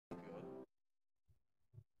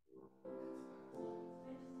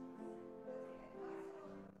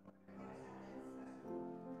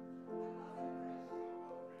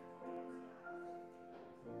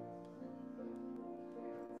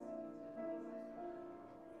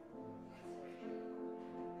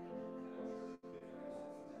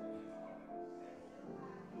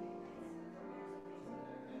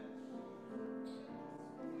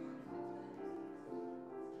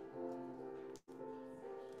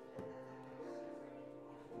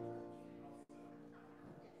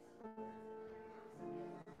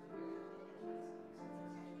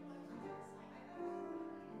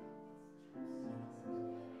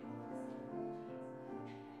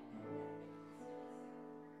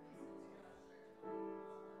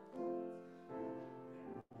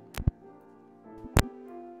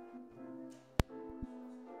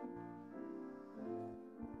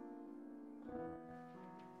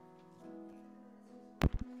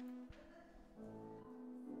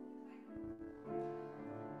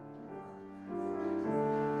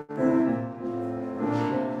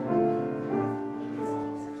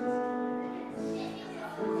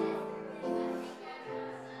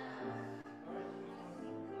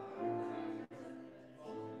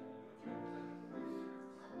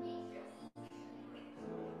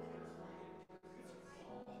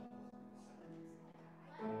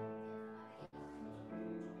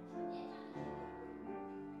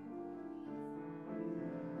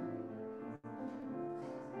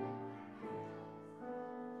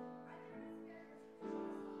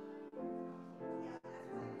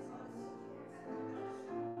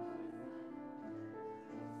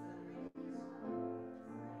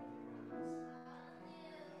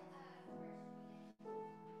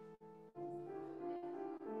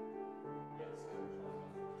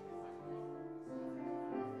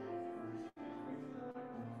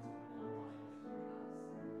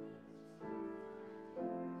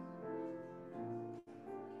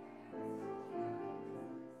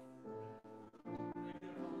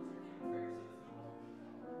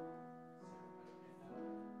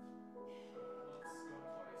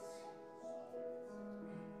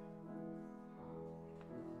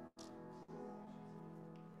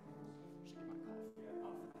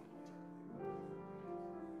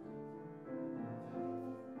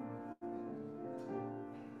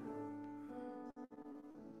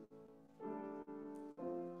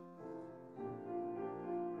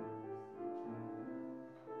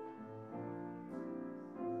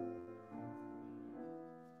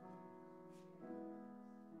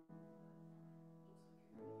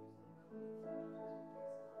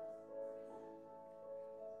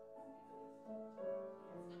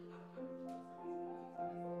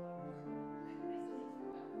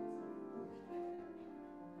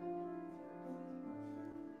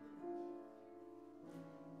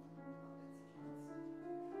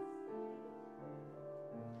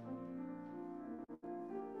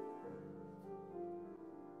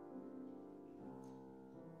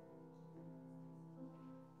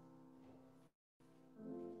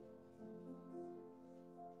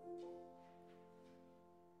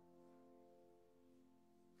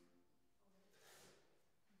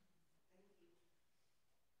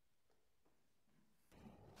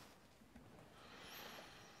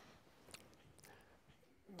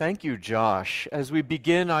Thank you, Josh. As we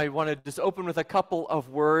begin, I want to just open with a couple of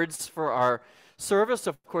words for our service.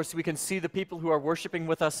 Of course, we can see the people who are worshiping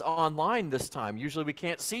with us online this time. Usually we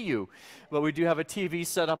can't see you, but we do have a TV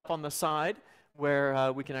set up on the side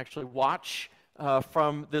where we can actually watch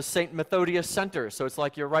from the St. Methodius Center. So it's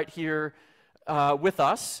like you're right here with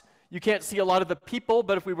us. You can't see a lot of the people,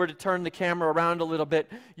 but if we were to turn the camera around a little bit,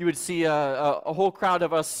 you would see a whole crowd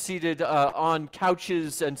of us seated on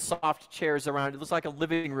couches and soft chairs around. It looks like a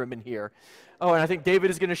living room in here. Oh, and I think David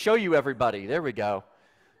is going to show you everybody. There we go.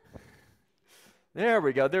 There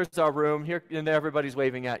we go. There's our room. Here, and everybody's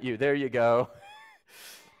waving at you. There you go.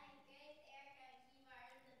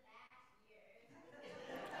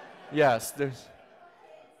 Yes, there's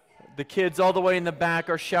the kids all the way in the back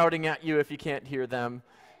are shouting at you if you can't hear them.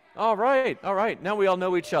 All right. Now we all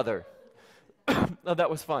know each other. Oh, that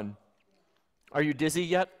was fun. Are you dizzy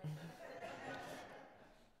yet?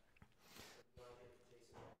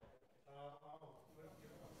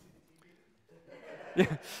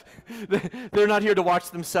 They're not here to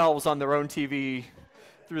watch themselves on their own TV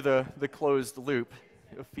through the closed loop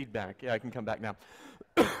of feedback. Yeah, I can come back now.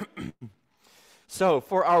 So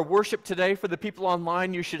for our worship today, for the people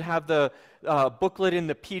online, you should have the booklet in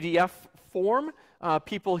the PDF form.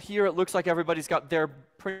 People here, it looks like everybody's got their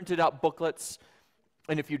printed out booklets.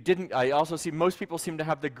 And if you didn't, I also see most people seem to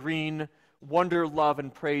have the green Wonder, Love,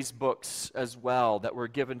 and Praise books as well that were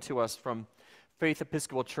given to us from Faith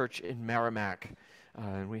Episcopal Church in Merrimack.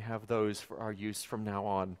 And we have those for our use from now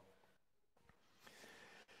on.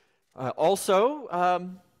 Let's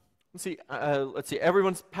see,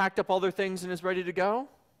 everyone's packed up all their things and is ready to go?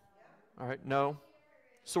 All right, no?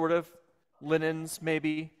 Sort of? Linens,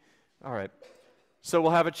 maybe? All right. So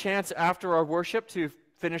we'll have a chance after our worship to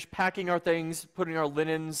finish packing our things, putting our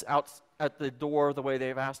linens out at the door the way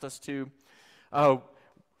they've asked us to.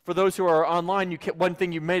 For those who are online, one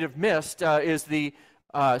thing you may have missed is the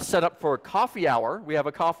setup for coffee hour. We have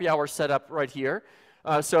a coffee hour set up right here.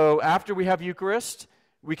 So after we have Eucharist,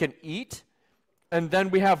 we can eat, and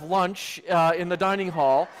then we have lunch in the dining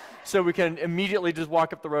hall, so we can immediately just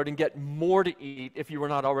walk up the road and get more to eat if you were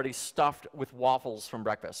not already stuffed with waffles from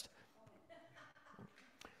breakfast.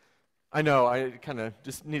 I know, I kind of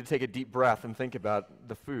just need to take a deep breath and think about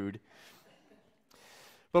the food.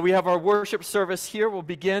 But we have our worship service here. We'll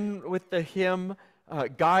begin with the hymn,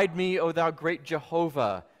 Guide Me, O Thou Great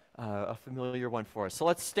Jehovah, a familiar one for us. So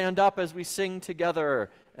let's stand up as we sing together,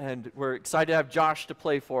 and we're excited to have Josh to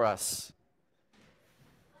play for us.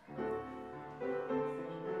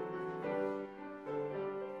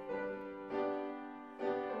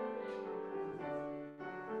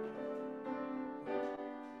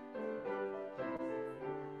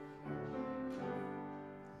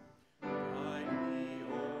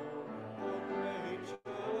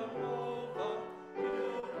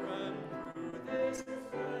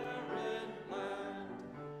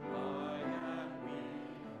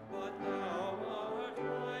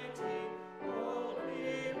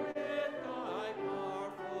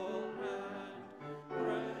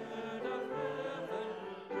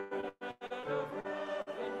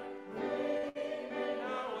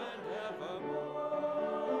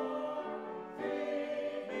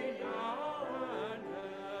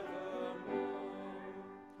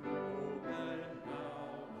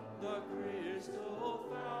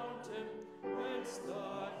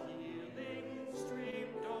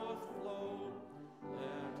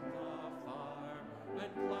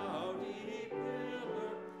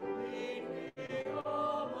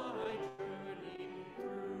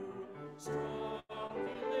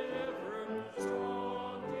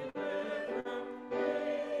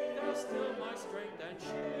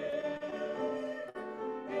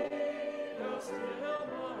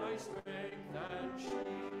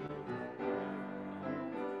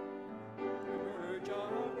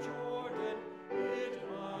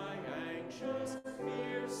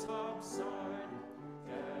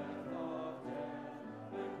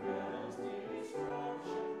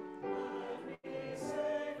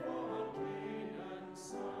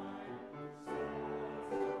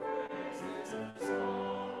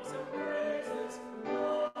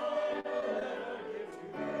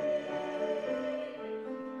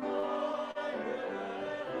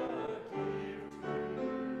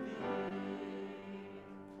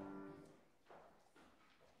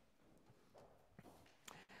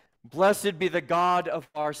 Blessed be the God of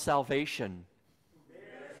our salvation.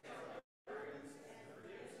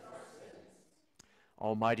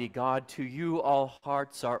 Almighty God, to you all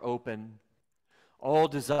hearts are open, all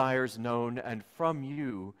desires known, and from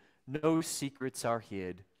you no secrets are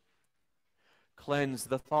hid. Cleanse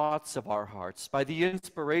the thoughts of our hearts by the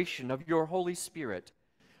inspiration of your Holy Spirit,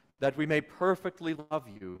 that we may perfectly love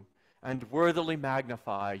you and worthily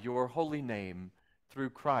magnify your holy name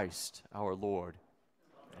through Christ our Lord.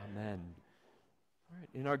 Amen. All right,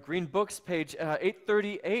 in our green books, page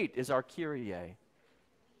 838 is our Kyrie.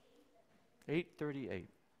 838.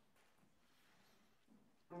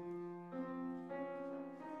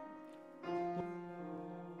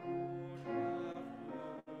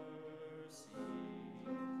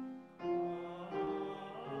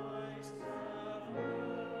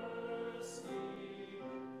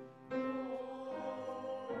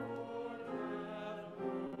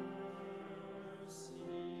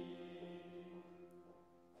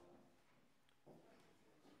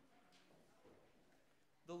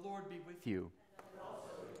 The Lord be with you. And also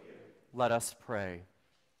with you. Let us pray.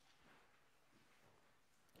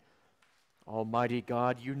 Almighty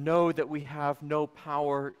God, you know that we have no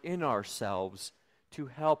power in ourselves to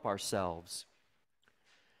help ourselves.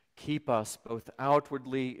 Keep us both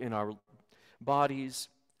outwardly in our bodies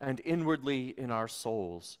and inwardly in our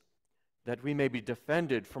souls, that we may be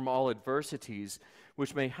defended from all adversities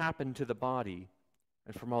which may happen to the body,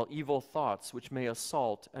 and from all evil thoughts which may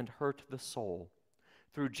assault and hurt the soul.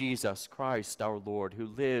 Through Jesus Christ our Lord, who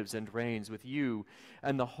lives and reigns with you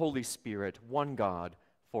and the Holy Spirit, one God,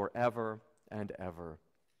 forever and ever.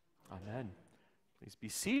 Amen. Please be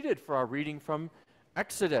seated for our reading from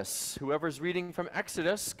Exodus. Whoever's reading from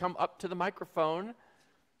Exodus, come up to the microphone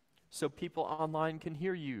so people online can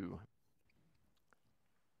hear you.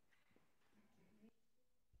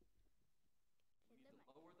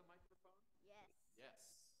 Lower the microphone? Yes.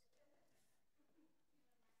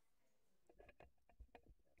 Okay.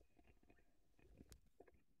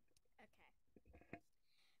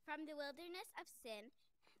 From the wilderness of Sin,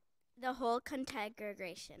 the whole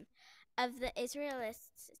congregation of the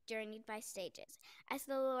Israelites journeyed by stages. As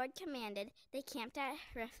the Lord commanded, they camped at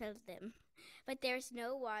Rephidim, but there was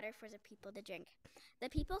no water for the people to drink. The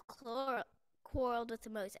people quarreled with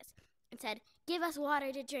Moses and said, "Give us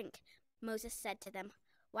water to drink." Moses said to them,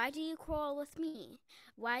 "Why do you quarrel with me?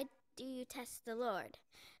 Why do you test the Lord?"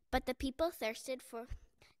 But the people thirsted for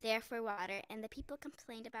water, and the people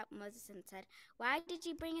complained about Moses and said, "Why did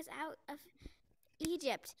you bring us out of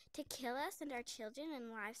Egypt to kill us and our children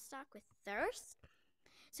and livestock with thirst?"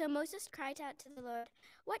 So Moses cried out to the Lord,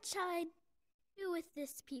 "What shall I do with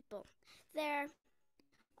this people? They're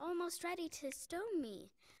almost ready to stone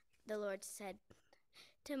me." The Lord said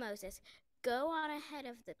to Moses, "Go on ahead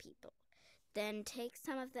of the people. Then take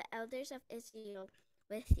some of the elders of Israel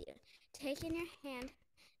with you. Take in your hand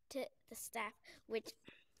to the staff which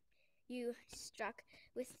you struck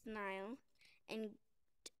with Nile and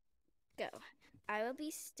go. I will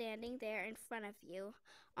be standing there in front of you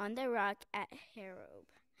on the rock at Horeb.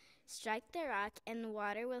 Strike the rock, and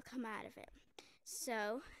water will come out of it,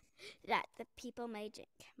 so that the people may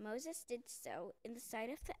drink." Moses did so in the sight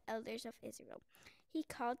of the elders of Israel. He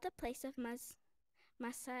called the place of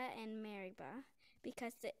Massah and Meribah,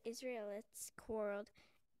 because the Israelites quarreled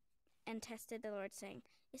and tested the Lord, saying,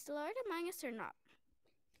 "Is the Lord among us or not?"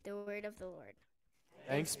 The word of the Lord.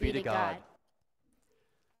 Thanks be to God.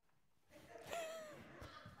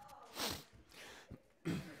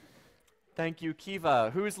 Thank you, Kiva.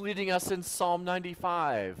 Who's leading us in Psalm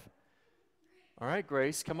 95? All right,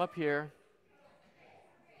 Grace, come up here.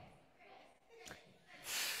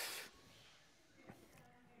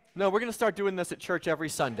 No, we're going to start doing this at church every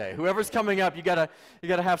Sunday. Whoever's coming up, you gotta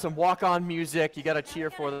have some walk-on music. You gotta cheer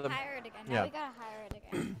for them. Hire it again. Yeah. We gotta hire it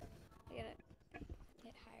again. We gotta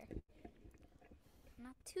get higher.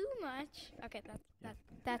 Not too much. Okay,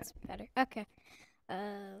 that's better. Okay.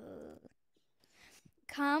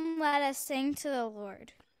 Come, let us sing to the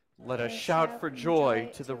Lord. Let us shout for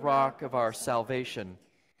joy to the rock of our salvation.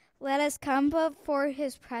 Let us come before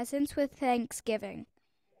his presence with thanksgiving.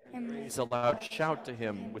 And raise a loud shout to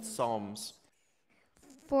him with psalms.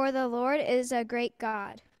 For the Lord is a great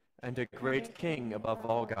God, and a great King above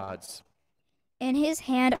all gods. In his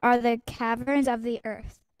hand are the caverns of the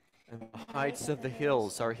earth, and the heights of the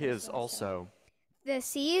hills are his also. The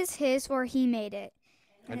sea is his, for he made it,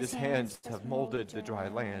 and his hands have molded the dry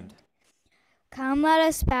land. Come, let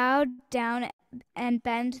us bow down and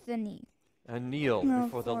bend the knee, and kneel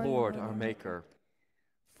before the Lord our Maker.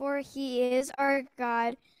 For he is our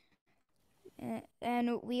God,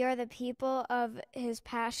 and we are the people of his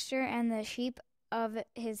pasture and the sheep of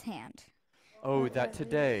his hand. Oh, that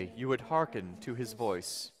today you would hearken to his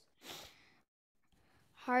voice.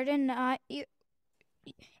 Harden not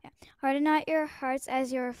your hearts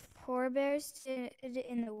as your forebears did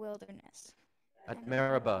in the wilderness. At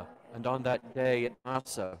Meribah, and on that day at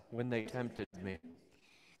Massah, when they tempted me.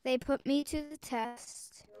 They put me to the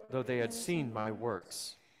test, though they had seen my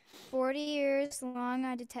works. 40 years long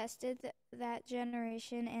I detested that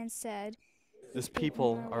generation and said, This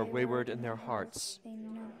people are wayward in their hearts. They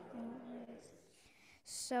know no ways.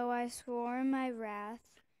 So I swore in my wrath,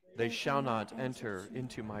 They shall not enter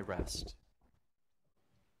into my rest.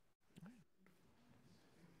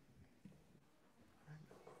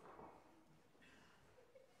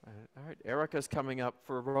 All right, Erica's coming up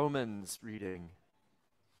for Romans reading.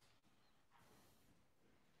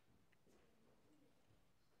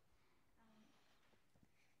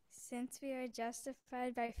 Since we are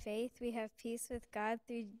justified by faith, we have peace with God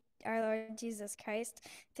through our Lord Jesus Christ,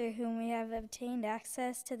 through whom we have obtained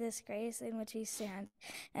access to this grace in which we stand,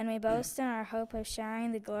 and we boast in our hope of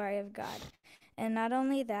sharing the glory of God. And not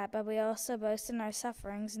only that, but we also boast in our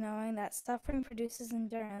sufferings, knowing that suffering produces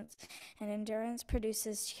endurance, and endurance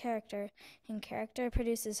produces character, and character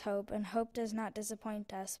produces hope, and hope does not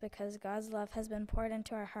disappoint us, because God's love has been poured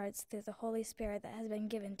into our hearts through the Holy Spirit that has been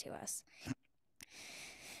given to us.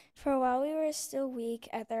 For while we were still weak,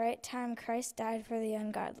 at the right time Christ died for the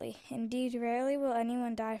ungodly. Indeed, rarely will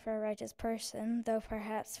anyone die for a righteous person, though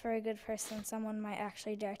perhaps for a good person someone might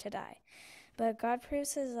actually dare to die. But God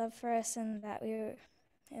proves his love for us in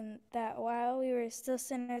that while we were still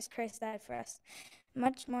sinners, Christ died for us.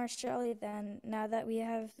 Much more surely then, now that we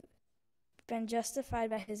have been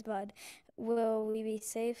justified by his blood, will we be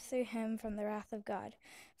saved through him from the wrath of God.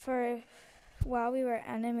 For while we were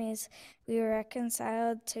enemies, we were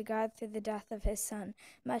reconciled to God through the death of his Son.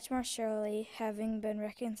 Much more surely, having been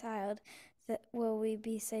reconciled, will we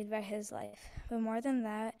be saved by his life. But more than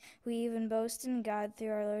that, we even boast in God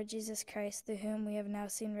through our Lord Jesus Christ, through whom we have now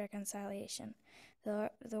seen reconciliation.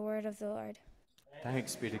 The word of the Lord.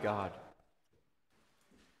 Thanks be to God.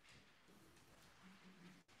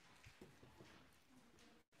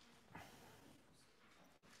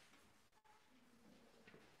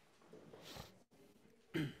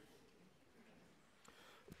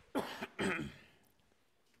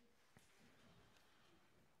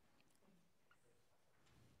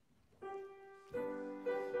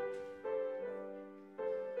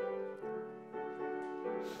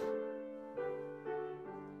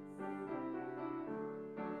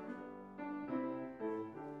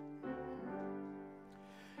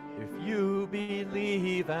 If you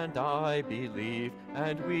believe and I believe,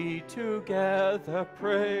 and we together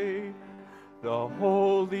pray, the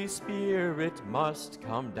Holy Spirit must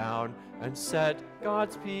come down and set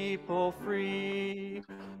God's people free.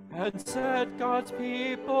 And set God's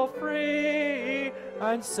people free.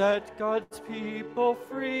 And set God's people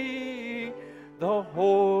free. The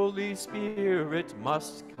Holy Spirit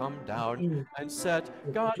must come down and set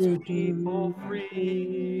God's people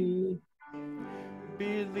free.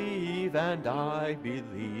 Believe and I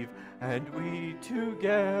believe, and we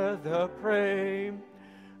together pray.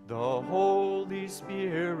 The Holy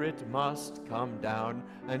Spirit must come down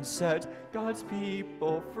and set God's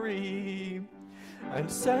people free. And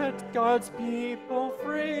set God's people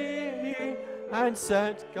free. And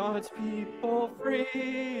set God's people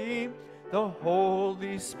free. The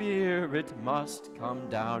Holy Spirit must come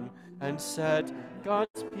down and set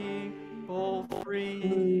God's people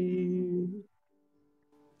free.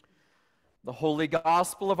 The Holy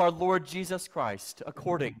Gospel of our Lord Jesus Christ,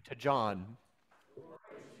 according to John.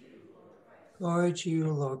 Glory to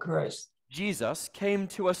you, Lord Christ. Jesus came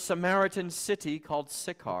to a Samaritan city called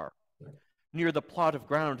Sychar, near the plot of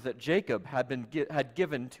ground that Jacob had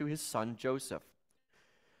given to his son Joseph.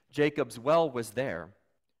 Jacob's well was there,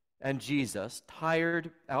 and Jesus, tired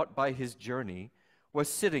out by his journey, was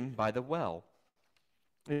sitting by the well.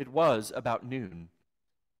 It was about noon.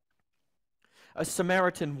 A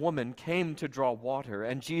Samaritan woman came to draw water,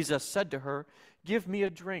 and Jesus said to her, "Give me a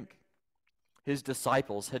drink." His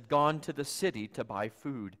disciples had gone to the city to buy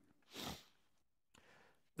food.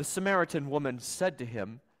 The Samaritan woman said to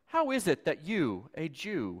him, "How is it that you, a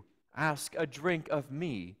Jew, ask a drink of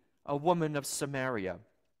me, a woman of Samaria?"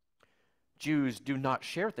 Jews do not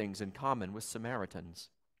share things in common with Samaritans.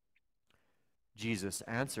 Jesus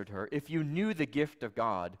answered her, "If you knew the gift of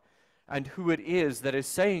God, and who it is that is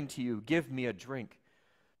saying to you, 'Give me a drink,'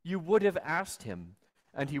 you would have asked him,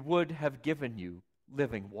 and he would have given you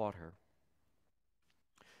living water."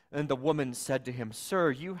 And the woman said to him,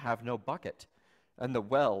 "Sir, you have no bucket, and the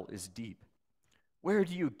well is deep. Where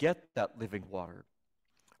do you get that living water?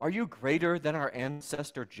 Are you greater than our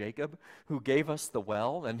ancestor Jacob, who gave us the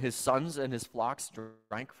well, and his sons and his flocks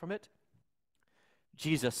drank from it?"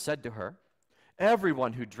 Jesus said to her,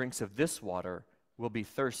 "Everyone who drinks of this water will be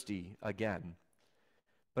thirsty again.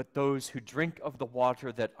 But those who drink of the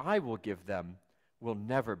water that I will give them will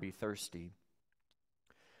never be thirsty.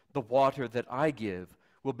 The water that I give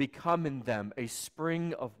will become in them a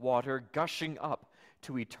spring of water gushing up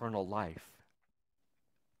to eternal life."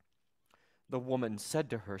 The woman said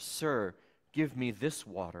to her, "Sir, give me this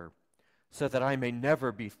water, so that I may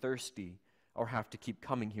never be thirsty or have to keep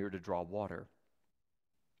coming here to draw water."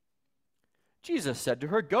 Jesus said to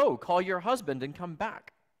her, "Go, call your husband and come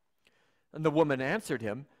back." And the woman answered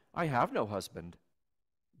him, "I have no husband."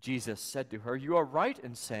 Jesus said to her, "You are right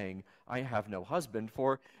in saying, 'I have no husband,'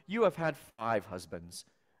 for you have had 5 husbands,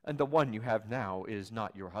 and the one you have now is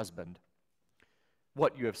not your husband.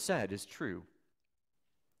 What you have said is true."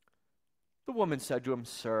 The woman said to him,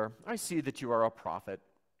 "Sir, I see that you are a prophet.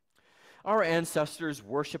 Our ancestors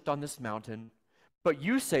worshipped on this mountain, but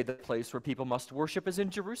you say the place where people must worship is in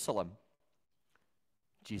Jerusalem."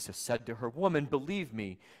 Jesus said to her, "Woman, believe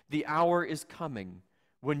me, the hour is coming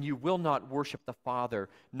when you will not worship the Father,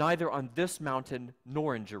 neither on this mountain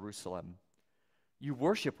nor in Jerusalem. You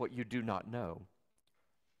worship what you do not know.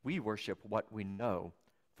 We worship what we know,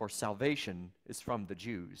 for salvation is from the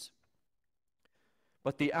Jews.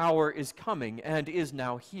 But the hour is coming and is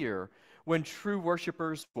now here when true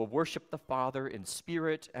worshipers will worship the Father in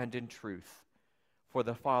spirit and in truth, for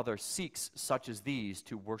the Father seeks such as these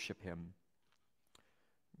to worship him.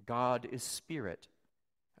 God is spirit,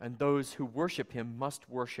 and those who worship him must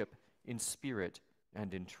worship in spirit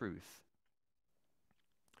and in truth."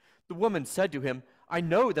 The woman said to him, "I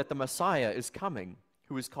know that the Messiah is coming,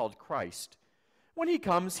 who is called Christ. When he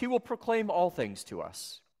comes, he will proclaim all things to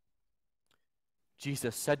us."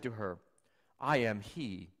 Jesus said to her, "I am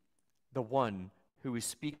he, the one who is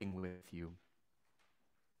speaking with you."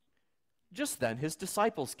 Just then his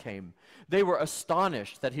disciples came. They were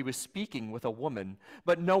astonished that he was speaking with a woman,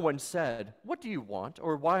 but no one said, "What do you want?"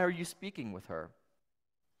 or "Why are you speaking with her?"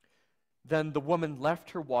 Then the woman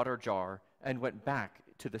left her water jar and went back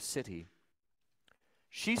to the city.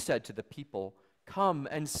 She said to the people, "Come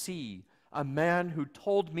and see a man who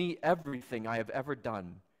told me everything I have ever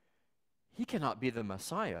done. He cannot be the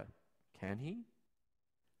Messiah, can he?"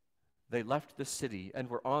 They left the city and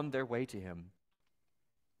were on their way to him.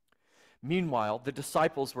 Meanwhile, the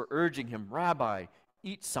disciples were urging him, "Rabbi,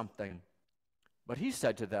 eat something." But he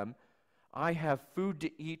said to them, "I have food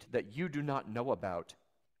to eat that you do not know about."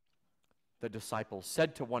 The disciples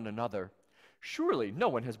said to one another, "Surely no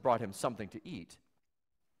one has brought him something to eat."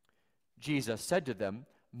 Jesus said to them,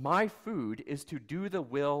 "My food is to do the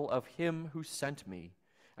will of him who sent me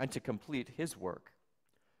and to complete his work.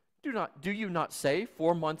 Do you not say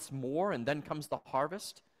 4 months more and then comes the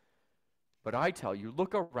harvest? But I tell you,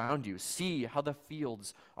 look around you, see how the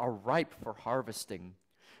fields are ripe for harvesting.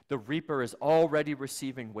 The reaper is already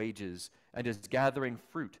receiving wages and is gathering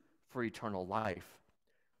fruit for eternal life,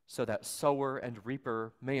 so that sower and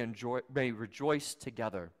reaper may rejoice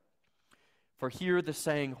together. For here the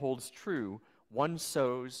saying holds true, one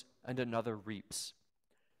sows and another reaps.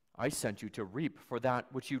 I sent you to reap for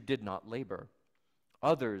that which you did not labor.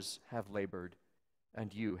 Others have labored,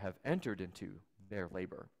 and you have entered into their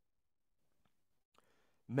labor."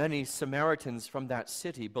 Many Samaritans from that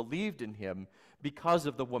city believed in him because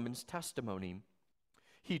of the woman's testimony.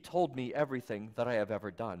 "He told me everything that I have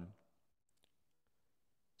ever done."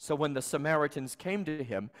 So when the Samaritans came to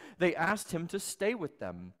him, they asked him to stay with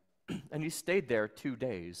them, and he stayed there 2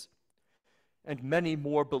 days. And many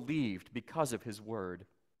more believed because of his word.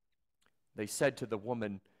 They said to the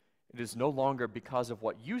woman, "It is no longer because of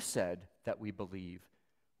what you said that we believe,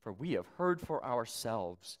 for we have heard for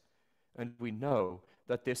ourselves, and we know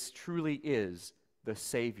that this truly is the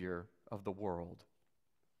Savior of the world."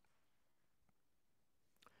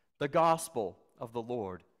 The Gospel of the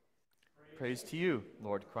Lord. Praise to you,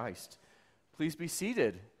 Lord Christ. Please be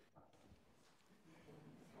seated.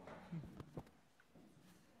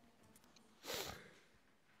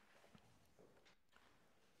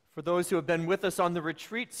 For those who have been with us on the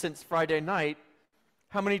retreat since Friday night,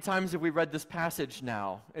 how many times have we read this passage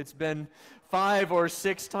now? It's been 5 or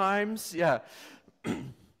 6 times. Yeah.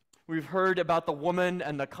 We've heard about the woman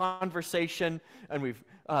and the conversation, and we've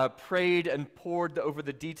prayed and pored over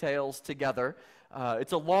the details together.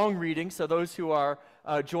 It's a long reading, so those who are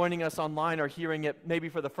joining us online are hearing it maybe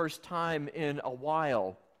for the first time in a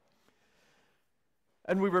while.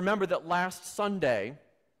 And we remember that last Sunday,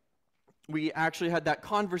 we actually had that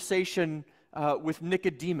conversation with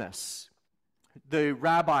Nicodemus, the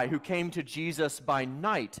rabbi who came to Jesus by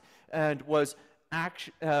night and was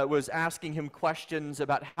asking him questions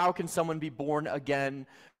about how can someone be born again,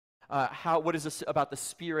 what is this about the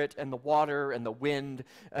Spirit and the water and the wind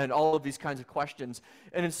and all of these kinds of questions.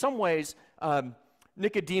 And in some ways,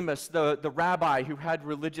 Nicodemus, the rabbi who had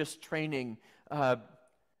religious training,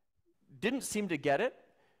 didn't seem to get it.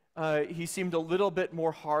 he seemed a little bit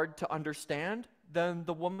more hard to understand than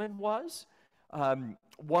the woman was.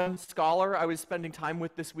 One scholar I was spending time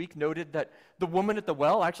with this week noted that the woman at the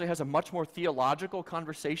well actually has a much more theological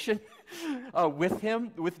conversation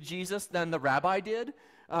with Jesus, than the rabbi did,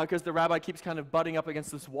 because the rabbi keeps kind of butting up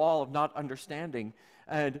against this wall of not understanding.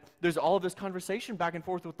 And there's all of this conversation back and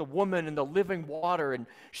forth with the woman and the living water, and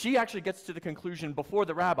she actually gets to the conclusion before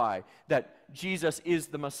the rabbi that Jesus is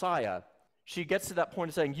the Messiah. She gets to that point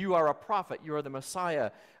of saying, you are a prophet, you are the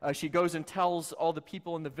Messiah. She goes and tells all the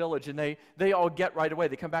people in the village, and they all get right away.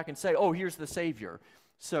 They come back and say, oh, here's the Savior.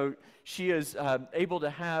 So she is able to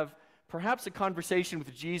have perhaps a conversation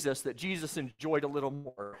with Jesus that Jesus enjoyed a little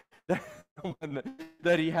more than the one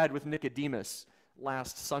that he had with Nicodemus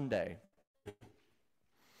last Sunday.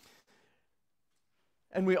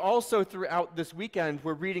 And we also, throughout this weekend,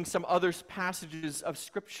 we're reading some other passages of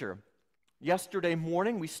Scripture. Yesterday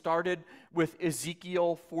morning, we started with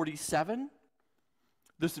Ezekiel 47,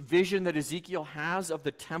 this vision that Ezekiel has of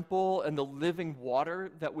the temple and the living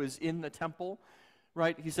water that was in the temple,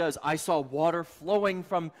 right? He says, I saw water flowing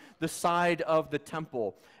from the side of the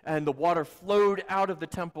temple, and the water flowed out of the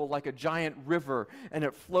temple like a giant river, and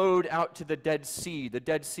it flowed out to the Dead Sea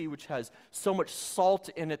which has so much salt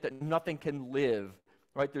in it that nothing can live,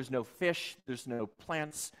 right? There's no fish, there's no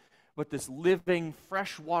plants, but this living,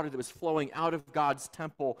 fresh water that was flowing out of God's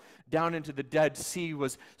temple down into the Dead Sea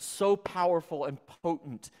was so powerful and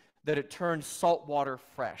potent that it turned salt water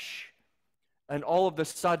fresh. And all of a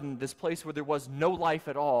sudden, this place where there was no life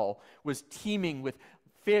at all was teeming with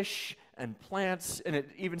fish and plants, and it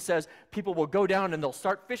even says people will go down and they'll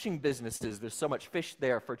start fishing businesses. There's so much fish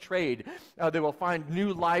there for trade. They will find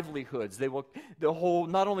new livelihoods.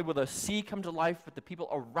 Not only will the sea come to life, but the people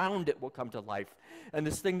around it will come to life. And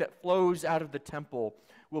this thing that flows out of the temple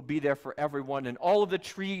will be there for everyone. And all of the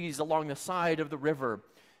trees along the side of the river,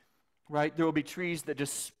 right? There will be trees that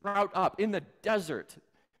just sprout up in the desert.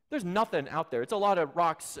 There's nothing out there. It's a lot of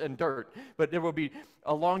rocks and dirt, but there will be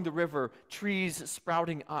along the river trees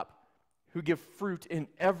sprouting up who give fruit in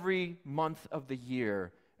every month of the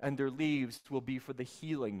year, and their leaves will be for the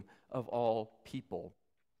healing of all people.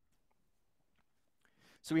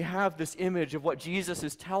 So we have this image of what Jesus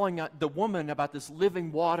is telling the woman about this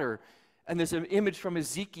living water, and this image from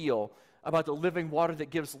Ezekiel about the living water that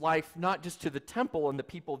gives life not just to the temple and the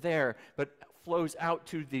people there, but flows out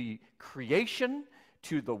to the creation,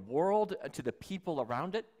 to the world, to the people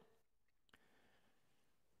around it.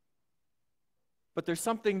 But there's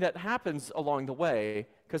something that happens along the way,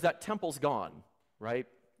 because that temple's gone, right?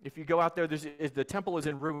 If you go out there, the temple is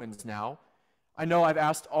in ruins now. I know I've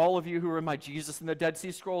asked all of you who were in my Jesus and the Dead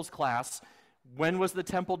Sea Scrolls class, when was the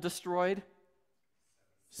temple destroyed?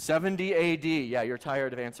 70 AD. Yeah, you're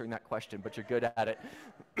tired of answering that question, but you're good at it.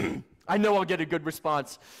 I know I'll get a good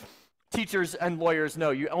response. Teachers and lawyers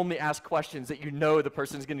know you only ask questions that you know the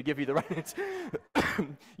person's going to give you the right answer.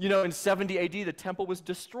 In 70 AD, the temple was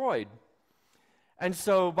destroyed. And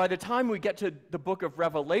so by the time we get to the book of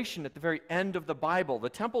Revelation, at the very end of the Bible, the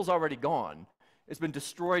temple's already gone. It's been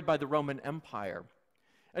destroyed by the Roman Empire.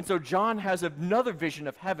 And so John has another vision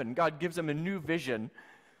of heaven. God gives him a new vision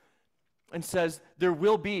and says there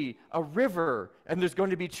will be a river, and there's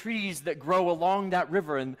going to be trees that grow along that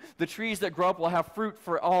river, and the trees that grow up will have fruit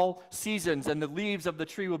for all seasons, and the leaves of the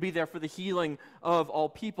tree will be there for the healing of all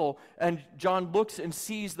people. And John looks and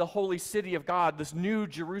sees the holy city of God, this new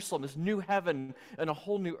Jerusalem, this new heaven, and a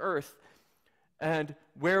whole new earth. And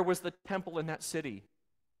where was the temple in that city?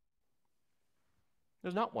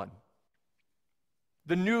 There's not one.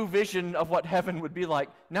 The new vision of what heaven would be like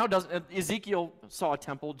now doesn't. Ezekiel saw a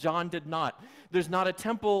temple, John did not. There's not a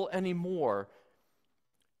temple anymore,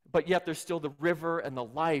 but yet there's still the river and the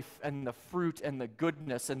life and the fruit and the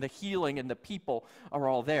goodness and the healing, and the people are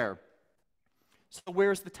all there. So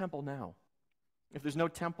where's the temple now? If there's no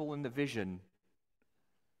temple in the vision,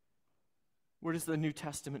 where does the New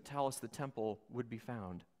Testament tell us the temple would be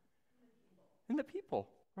found? In the people,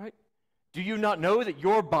 right? Do you not know that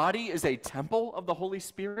your body is a temple of the Holy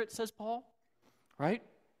Spirit, says Paul? Right?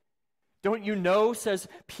 Don't you know, says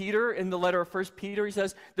Peter in the letter of 1 Peter, he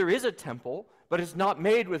says, there is a temple, but it's not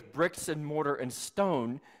made with bricks and mortar and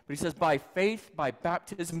stone. But he says, by faith, by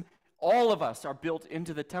baptism, all of us are built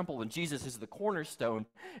into the temple, and Jesus is the cornerstone,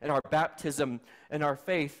 and our baptism and our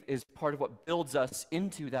faith is part of what builds us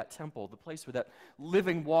into that temple, the place where that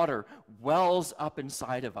living water wells up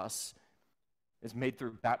inside of us. Is made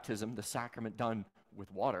through baptism, the sacrament done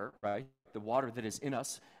with water, right? The water that is in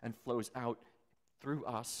us and flows out through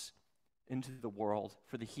us into the world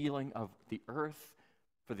for the healing of the earth,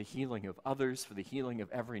 for the healing of others, for the healing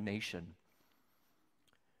of every nation.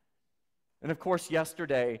 And of course,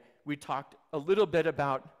 yesterday we talked a little bit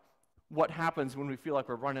about what happens when we feel like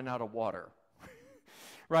we're running out of water,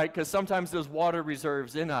 right? Because sometimes those water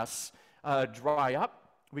reserves in us dry up.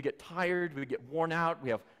 We get tired, we get worn out, we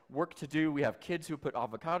have work to do, we have kids who put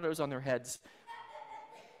avocados on their heads.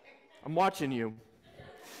 I'm watching you.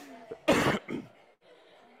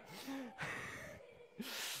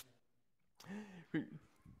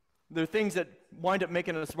 There are things that wind up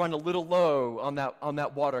making us run a little low on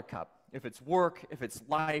that water cup. If it's work, if it's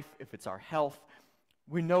life, if it's our health,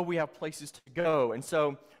 we know we have places to go. And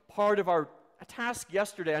so part of our task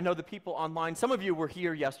yesterday, I know the people online, some of you were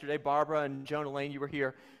here yesterday, Barbara and Joan Elaine, you were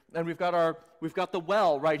here, and we've got the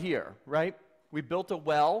well right here, right? We built a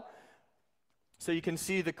well. So you can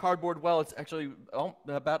see the cardboard well. It's actually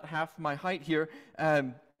about half my height here.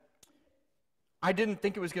 I didn't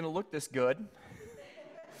think it was going to look this good.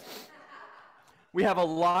 We have a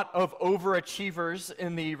lot of overachievers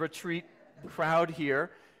in the retreat crowd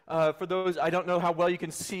here. For those, I don't know how well you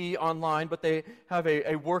can see online, but they have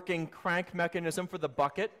a working crank mechanism for the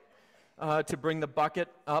bucket to bring the bucket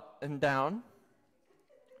up and down.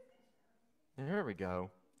 There we go.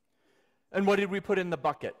 And what did we put in the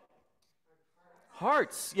bucket?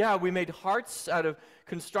 Hearts. Yeah, we made hearts out of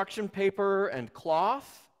construction paper and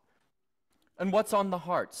cloth. And what's on the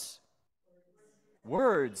hearts?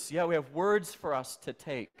 Words. Yeah, we have words for us to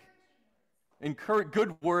take.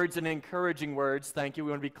 Good words and encouraging words. Thank you.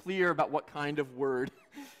 We want to be clear about what kind of word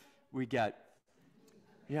we get.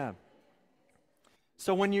 Yeah.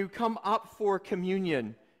 So when you come up for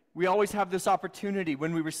communion, we always have this opportunity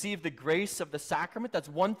when we receive the grace of the sacrament. That's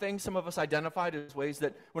one thing some of us identified as ways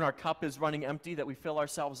that when our cup is running empty, that we fill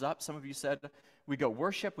ourselves up. Some of you said we go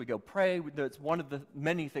worship, we go pray. That's one of the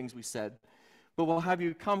many things we said. But we'll have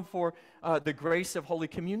you come for the grace of Holy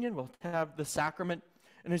Communion. We'll have the sacrament.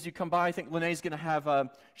 And as you come by, I think Lene's going to have,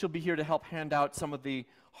 she'll be here to help hand out some of the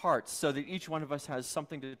hearts so that each one of us has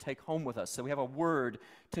something to take home with us. So we have a word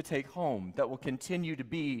to take home that will continue to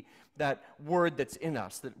be that word that's in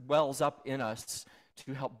us, that wells up in us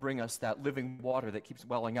to help bring us that living water that keeps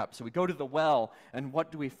welling up. So we go to the well, and what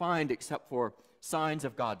do we find except for signs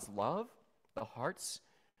of God's love, the hearts?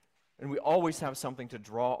 And we always have something to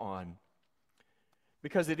draw on.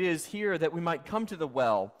 Because it is here that we might come to the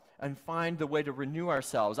well and find the way to renew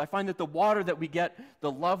ourselves. I find that the water that we get,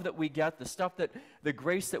 the love that we get, the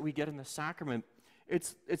grace that we get in the sacrament,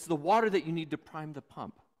 it's the water that you need to prime the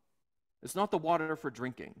pump. It's not the water for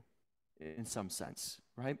drinking, in some sense,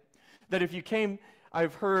 right? That if you came,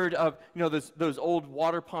 I've heard of, those old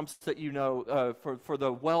water pumps that for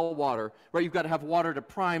the well water, right? You've got to have water to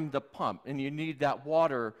prime the pump, and you need that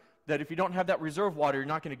water that if you don't have that reserve water, you're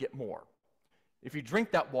not going to get more. If you drink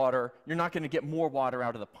that water, you're not going to get more water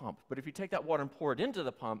out of the pump. But if you take that water and pour it into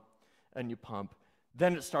the pump, and you pump,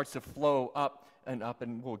 then it starts to flow up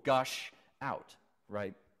and will gush out,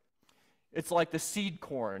 right? It's like the seed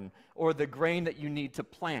corn or the grain that you need to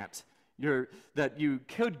plant. That you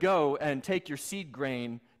could go and take your seed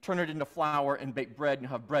grain, turn it into flour, and bake bread, and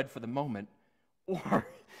have bread for the moment. Or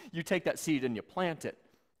you take that seed and you plant it.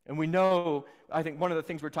 And we know, I think one of the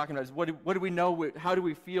things we're talking about is what do we know, how do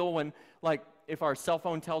we feel when, like, if our cell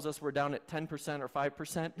phone tells us we're down at 10% or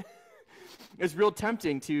 5%, it's real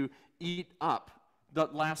tempting to eat up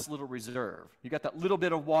that last little reserve. You got that little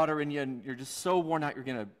bit of water in you, and you're just so worn out, you're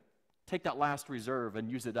going to take that last reserve and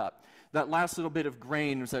use it up. That last little bit of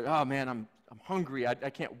grain, and say, oh man, I'm hungry. I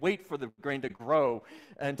can't wait for the grain to grow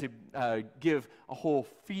and to give a whole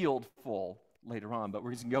field full later on. But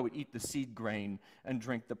we're going to go and eat the seed grain and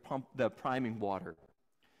drink the priming water.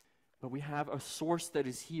 But we have a source that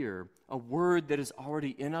is here, a word that is already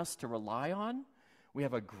in us to rely on. We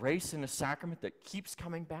have a grace and a sacrament that keeps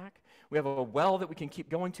coming back. We have a well that we can keep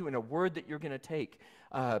going to and a word that you're going to take.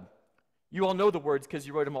 You all know the words because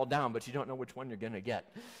you wrote them all down, but you don't know which one you're going to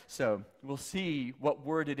get. So we'll see what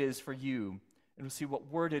word it is for you, and we'll see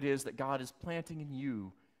what word it is that God is planting in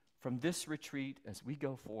you from this retreat as we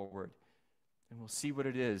go forward. And we'll see what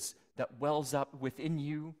it is that wells up within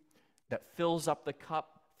you, that fills up the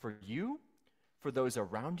cup for you, for those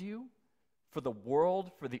around you, for the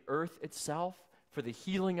world, for the earth itself, for the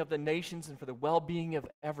healing of the nations, and for the well-being of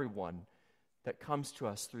everyone that comes to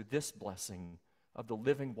us through this blessing of the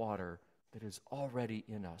living water that is already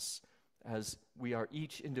in us, as we are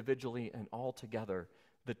each individually and all together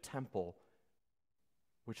the temple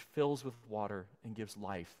which fills with water and gives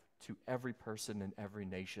life to every person and every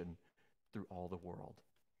nation through all the world.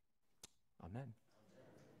 Amen.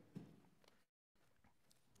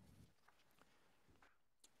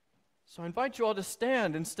 So I invite you all to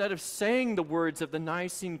stand. Instead of saying the words of the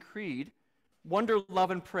Nicene Creed, Wonder,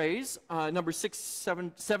 Love, and Praise, number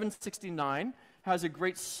 769, has a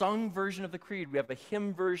great sung version of the Creed. We have a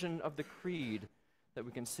hymn version of the Creed that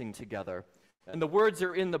we can sing together. And the words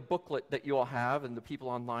are in the booklet that you all have, and the people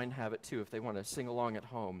online have it too if they want to sing along at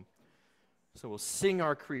home. So we'll sing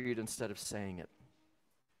our Creed instead of saying it.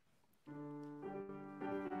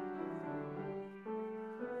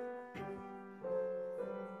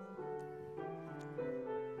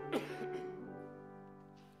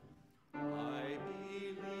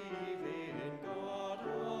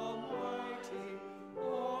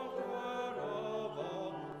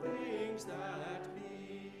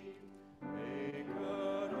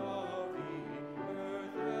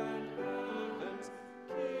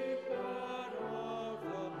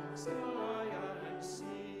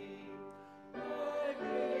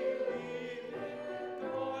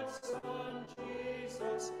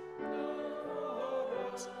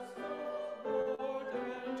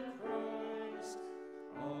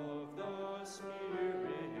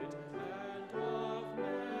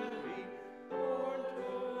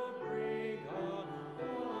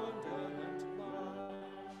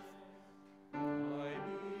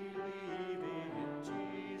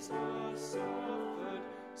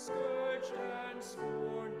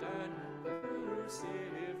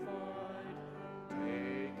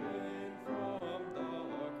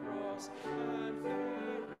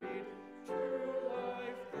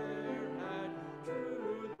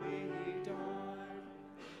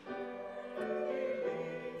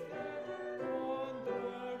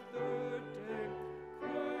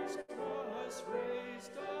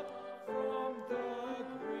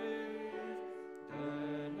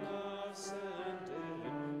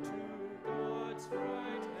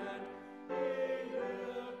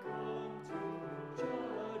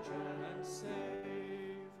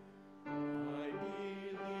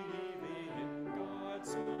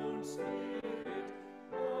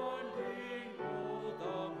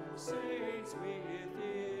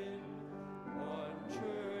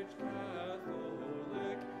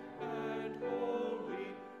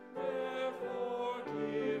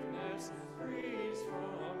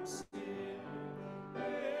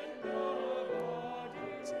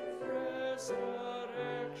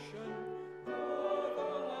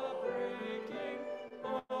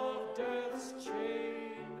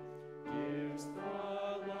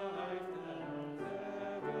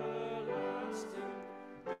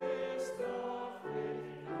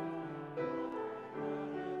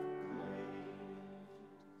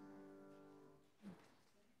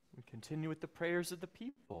 Continue with the prayers of the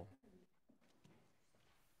people.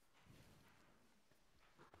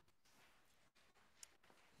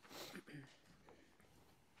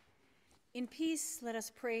 In peace, let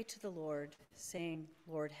us pray to the Lord, saying,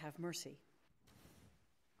 Lord, have mercy.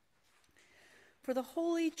 For the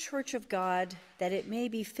holy church of God, that it may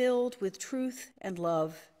be filled with truth and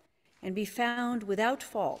love, and be found without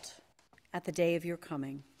fault at the day of your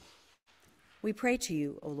coming. We pray to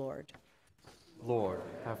you, O Lord. Lord,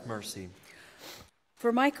 have mercy.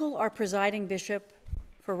 For Michael, our presiding bishop,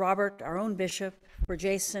 for Robert, our own bishop, for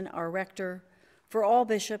Jason, our rector, for all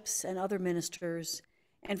bishops and other ministers,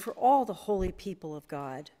 and for all the holy people of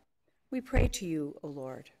God, we pray to you, O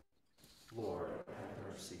Lord. Lord,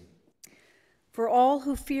 have mercy. For all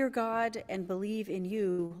who fear God and believe in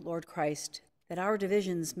you, Lord Christ, that our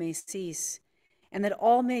divisions may cease, and that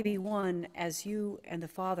all may be one as you and the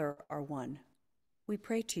Father are one, we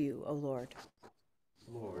pray to you, O Lord.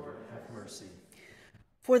 Lord, have mercy.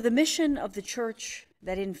 For the mission of the Church,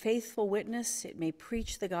 that in faithful witness it may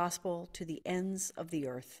preach the gospel to the ends of the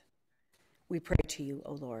earth, we pray to you,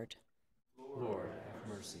 O Lord. Lord,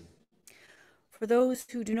 have mercy. For those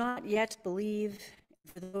who do not yet believe,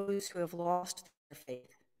 for those who have lost their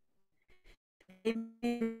faith, they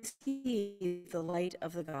may receive the light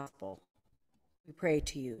of the gospel, we pray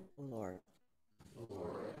to you, O Lord.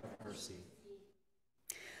 Lord, have mercy.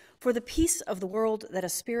 For the peace of the world, that a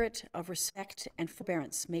spirit of respect and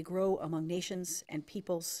forbearance may grow among nations and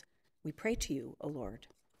peoples, we pray to you, O Lord.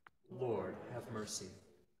 Lord, have mercy.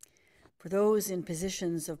 For those in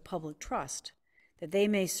positions of public trust, that they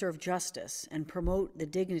may serve justice and promote the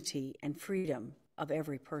dignity and freedom of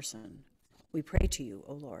every person, we pray to you,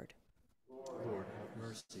 O Lord. Lord, have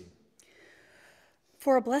mercy.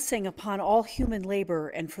 For a blessing upon all human labor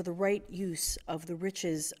and for the right use of the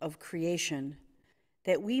riches of creation,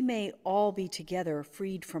 that we may all be together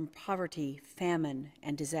freed from poverty, famine,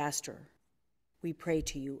 and disaster, we pray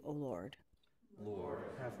to you, O Lord. Lord,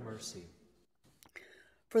 have mercy.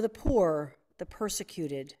 For the poor, the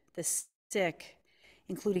persecuted, the sick,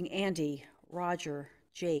 including Andy, Roger,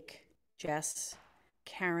 Jake, Jess,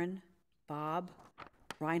 Karen, Bob,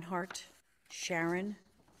 Reinhardt, Sharon,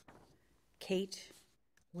 Kate,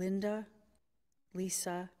 Linda,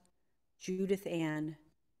 Lisa, Judith Ann,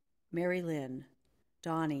 Mary Lynn,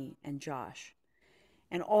 Donnie, and Josh,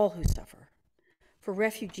 and all who suffer, for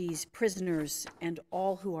refugees, prisoners, and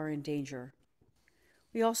all who are in danger.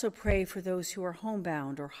 We also pray for those who are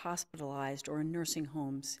homebound or hospitalized or in nursing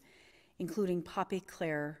homes, including Poppy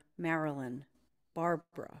Claire, Marilyn,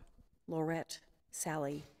 Barbara, Laurette,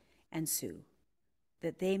 Sally, and Sue,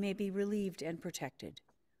 that they may be relieved and protected.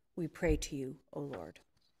 We pray to you, O Lord.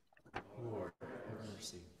 Lord, have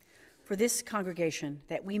mercy. For this congregation,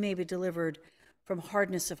 that we may be delivered from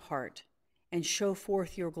hardness of heart and show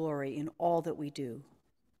forth your glory in all that we do,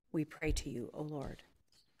 we pray to you, O Lord.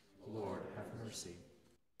 Lord, have mercy.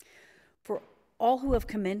 For all who have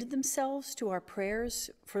commended themselves to our prayers,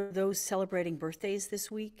 for those celebrating birthdays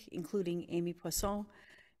this week, including Amy Poisson,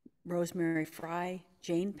 Rosemary Fry,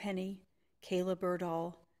 Jane Penny, Kayla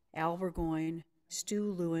Birdall, Al Burgoyne,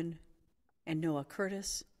 Stu Lewin, and Noah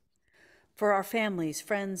Curtis. For our families,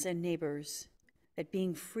 friends, and neighbors, that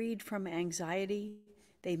being freed from anxiety,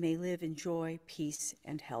 they may live in joy, peace,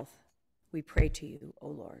 and health. We pray to you, O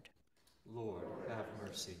Lord. Lord, have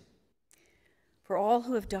mercy. For all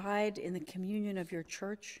who have died in the communion of your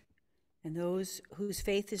church, and those whose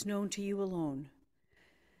faith is known to you alone,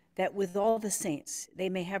 that with all the saints they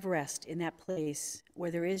may have rest in that place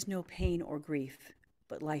where there is no pain or grief,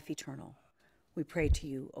 but life eternal. We pray to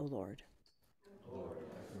you, O Lord. Lord,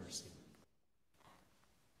 have mercy.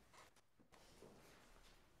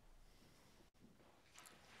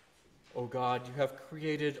 O God, you have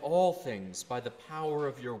created all things by the power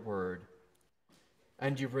of your word,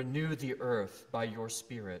 and you renew the earth by your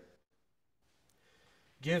Spirit.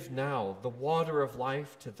 Give now the water of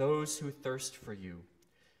life to those who thirst for you,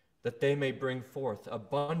 that they may bring forth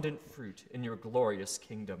abundant fruit in your glorious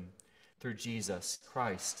kingdom, through Jesus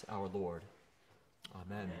Christ our Lord.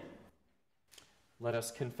 Amen. Let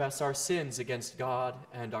us confess our sins against God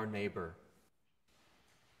and our neighbor.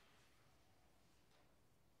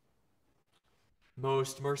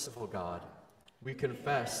 Most merciful God, we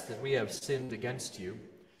confess that we have sinned against you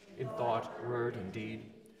in thought, word, and deed,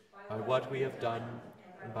 by what we have done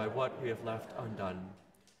and by what we have left undone.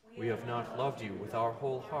 We have not loved you with our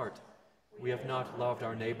whole heart. We have not loved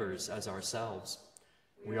our neighbors as ourselves.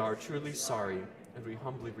 We are truly sorry, and we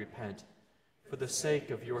humbly repent. For the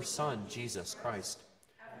sake of your Son, Jesus Christ,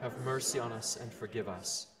 have mercy on us and forgive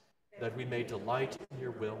us, that we may delight in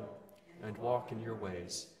your will and walk in your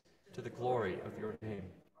ways, to the glory of your name.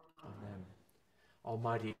 Amen.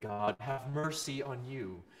 Almighty God, have mercy on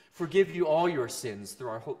you, forgive you all your sins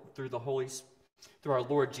through our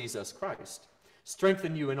Lord Jesus Christ,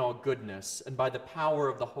 strengthen you in all goodness, and by the power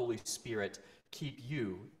of the Holy Spirit, keep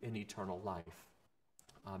you in eternal life.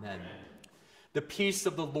 Amen. The peace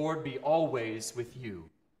of the Lord be always with you.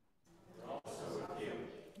 And also with you.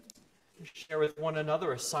 Share with one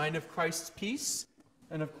another a sign of Christ's peace.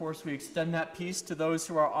 And of course, we extend that peace to those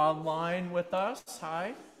who are online with us.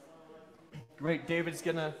 Hi. Great. David's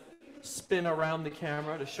going to spin around the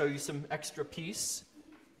camera to show you some extra peace.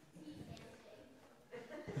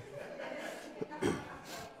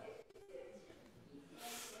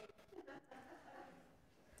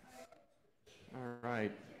 All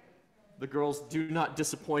right. The girls do not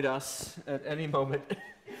disappoint us at any moment.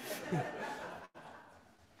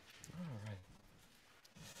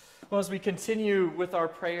 Well, as we continue with our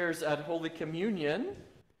prayers at Holy Communion,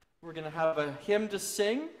 we're going to have a hymn to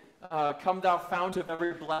sing, Come Thou Fount of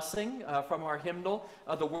Every Blessing, from our hymnal.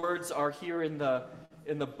 The words are here in the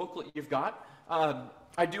booklet you've got.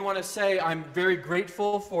 I do want to say I'm very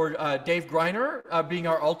grateful for Dave Greiner being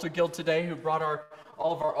our altar guild today, who brought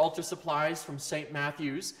all of our altar supplies from St.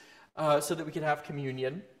 Matthew's so that we could have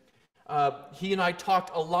communion. He and I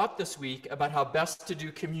talked a lot this week about how best to do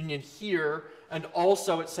communion here and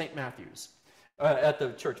also at St. Matthew's, at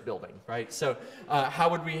the church building, right? So how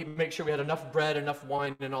would we make sure we had enough bread, enough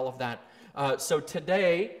wine, and all of that? So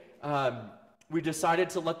today, we decided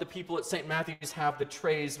to let the people at St. Matthew's have the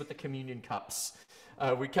trays with the communion cups.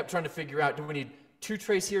 We kept trying to figure out, do we need 2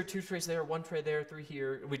 trays here, 2 trays there, 1 tray there, 3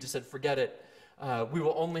 here? We just said, forget it. We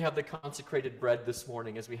will only have the consecrated bread this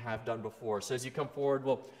morning, as we have done before. So as you come forward,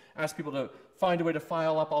 we'll ask people to find a way to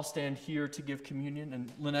file up. I'll stand here to give communion.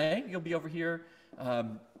 And Lene, you'll be over here.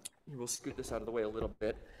 We'll scoot this out of the way a little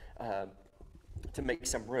bit to make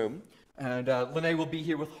some room. And Lene will be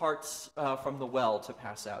here with hearts from the well to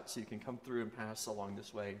pass out. So you can come through and pass along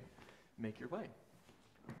this way. Make your way.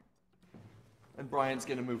 And Brian's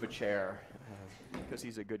going to move a chair because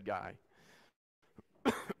he's a good guy.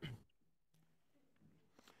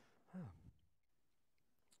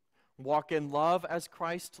 Walk in love as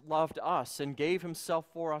Christ loved us and gave himself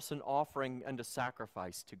for us an offering and a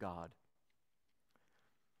sacrifice to God.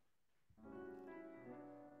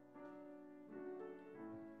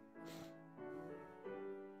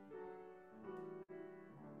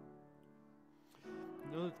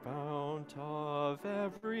 The fount of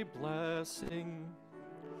every blessing.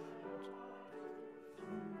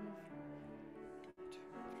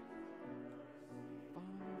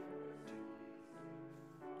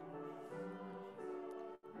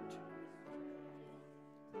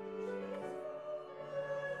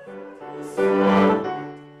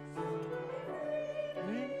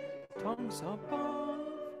 Tongues above,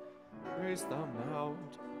 praise the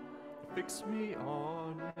mount, fix me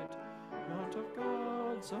on it, mount of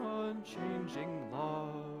God's unchanging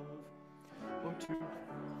love. Oh, to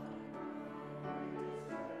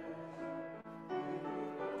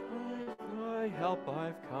thy help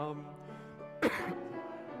I've come,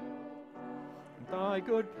 thy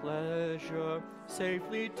good pleasure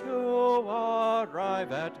safely to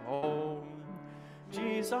arrive at home.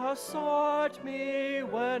 Jesus sought me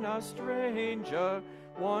when a stranger,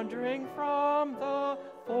 wandering from the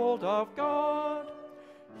fold of God.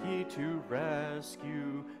 He to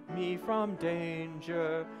rescue me from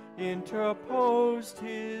danger interposed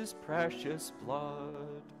his precious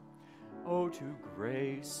blood. Oh, to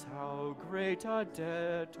grace, how great a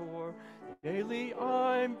debtor daily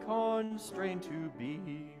I'm constrained to be.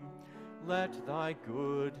 Let thy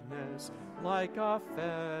goodness, like a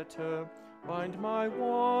fetter, bind my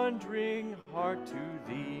wandering heart to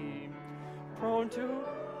thee. Prone to,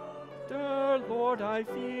 dear Lord, I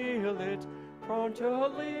feel it, prone to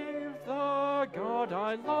leave the God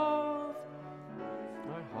I love.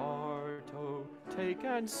 My heart, oh, take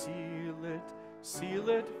and seal it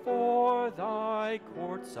for thy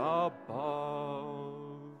courts above.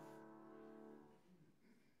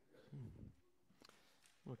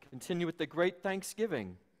 We'll continue with the great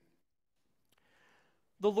thanksgiving.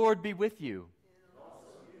 The Lord be with you.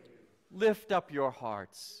 Lift up your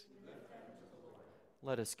hearts.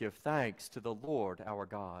 Let us give thanks to the Lord our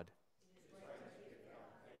God.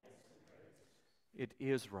 It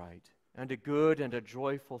is right and a good and a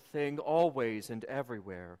joyful thing always and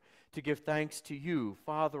everywhere to give thanks to you,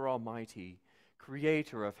 Father Almighty,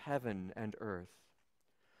 Creator of heaven and earth.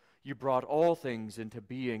 You brought all things into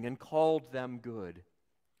being and called them good.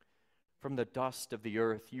 From the dust of the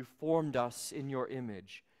earth you formed us in your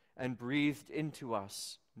image and breathed into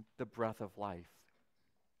us the breath of life.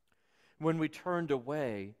 When we turned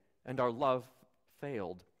away and our love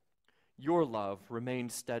failed, your love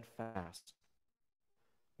remained steadfast.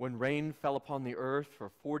 When rain fell upon the earth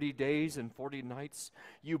for 40 days and 40 nights,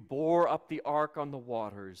 you bore up the ark on the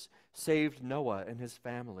waters, saved Noah and his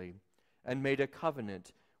family, and made a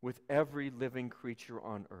covenant with every living creature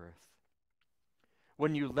on earth.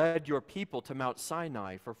 When you led your people to Mount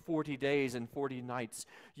Sinai for 40 days and 40 nights,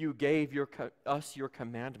 you gave us your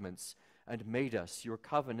commandments and made us your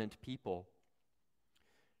covenant people.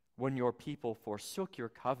 When your people forsook your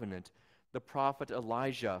covenant, the prophet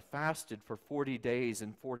Elijah fasted for 40 days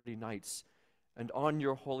and 40 nights, and on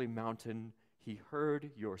your holy mountain he heard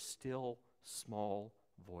your still small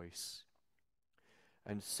voice.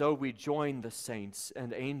 And so we join the saints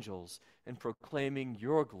and angels in proclaiming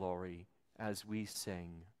your glory as we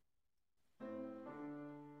sing.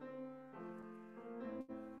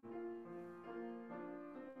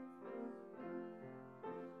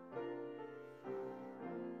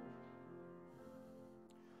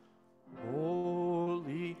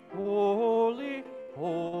 Holy, holy,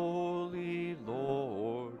 holy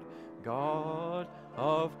Lord, God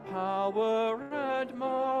of power and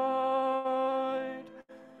might,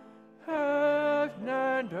 heaven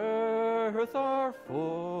and earth are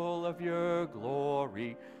full of your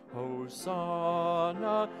glory.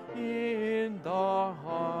 Hosanna in the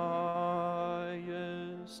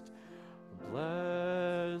highest.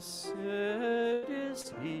 Blessed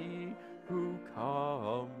is he who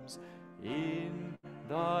comes in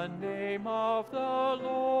the name of the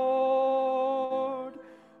Lord.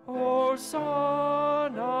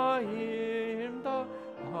 Hosanna in the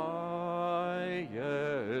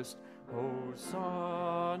highest.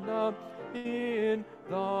 Hosanna in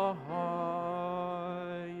the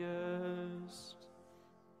highest.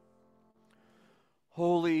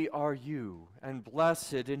 Holy are you, and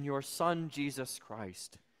blessed in your Son, Jesus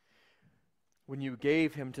Christ. When you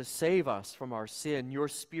gave him to save us from our sin, your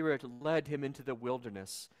Spirit led him into the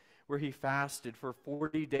wilderness, where he fasted for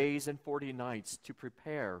 40 days and 40 nights to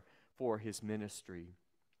prepare for his ministry.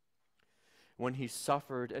 When he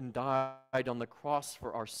suffered and died on the cross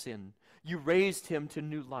for our sin, you raised him to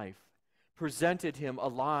new life, presented him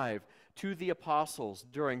alive to the apostles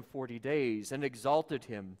during 40 days, and exalted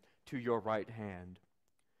him to your right hand.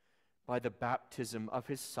 By the baptism of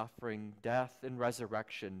his suffering, death, and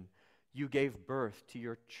resurrection, you gave birth to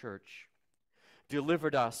your church,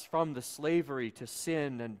 delivered us from the slavery to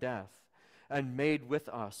sin and death, and made with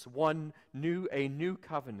us a new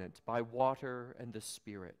covenant by water and the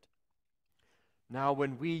Spirit. Now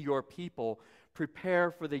when we, your people, prepare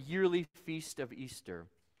for the yearly feast of Easter,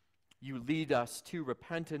 you lead us to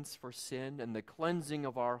repentance for sin and the cleansing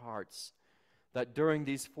of our hearts, that during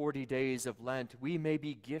these 40 days of Lent we may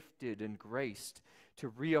be gifted and graced to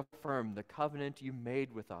reaffirm the covenant you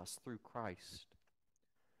made with us through Christ.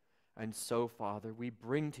 And so, Father, we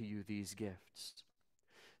bring to you these gifts.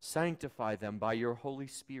 Sanctify them by your Holy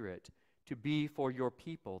Spirit to be for your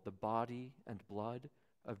people the body and blood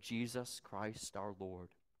of Jesus Christ our Lord.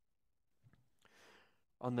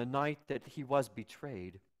 On the night that he was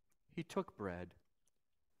betrayed, he took bread,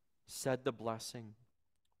 said the blessing,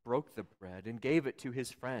 broke the bread, and gave it to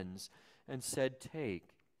his friends, and said,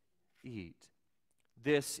 "Take, eat.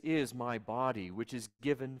 This is my body, which is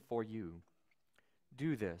given for you.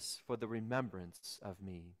 Do this for the remembrance of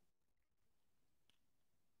me."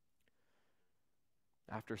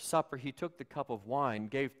 After supper, he took the cup of wine,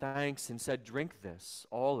 gave thanks, and said, "Drink this,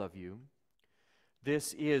 all of you.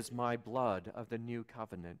 This is my blood of the new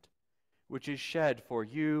covenant, which is shed for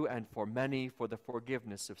you and for many for the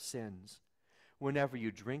forgiveness of sins. Whenever you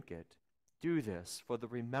drink it, do this for the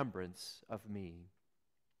remembrance of me."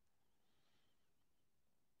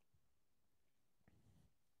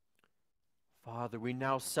 Father, we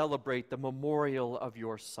now celebrate the memorial of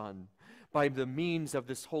your Son. By the means of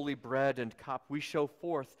this holy bread and cup, we show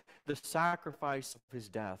forth the sacrifice of his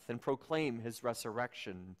death and proclaim his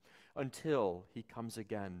resurrection until he comes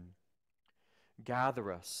again.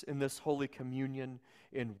 Gather us in this holy communion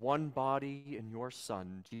in one body in your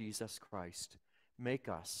Son, Jesus Christ. Make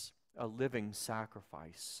us a living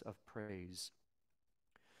sacrifice of praise.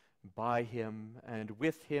 By him and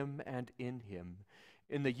with him and in him,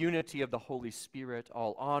 in the unity of the Holy Spirit,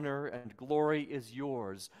 all honor and glory is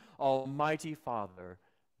yours, Almighty Father,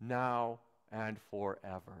 now and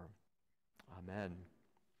forever. Amen.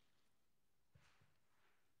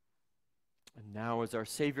 And now, as our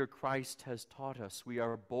Savior Christ has taught us, we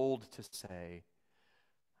are bold to say,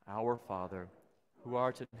 "Our Father, who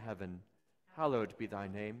art in heaven, hallowed be thy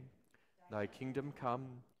name. Thy kingdom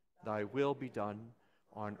come, thy will be done,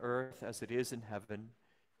 on earth as it is in heaven.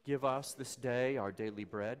 Give us this day our daily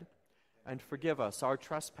bread, and forgive us our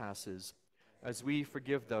trespasses, as we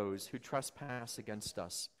forgive those who trespass against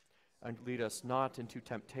us. And lead us not into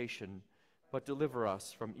temptation, but deliver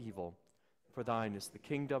us from evil. For thine is the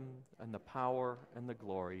kingdom, and the power, and the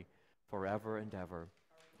glory, forever and ever.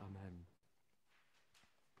 Amen."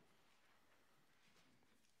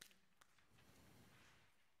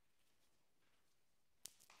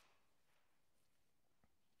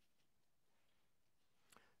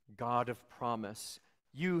 God of promise,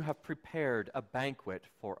 you have prepared a banquet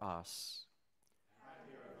for us.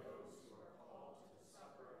 Happy are those who are called to the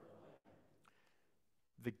supper of the Lamb.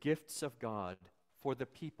 The gifts of God for the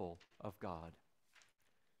people of God.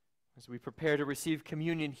 As we prepare to receive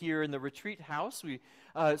communion here in the retreat house, we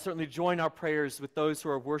certainly join our prayers with those who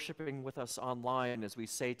are worshiping with us online as we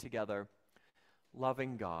say together,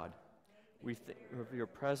 "Loving God, we thank you for your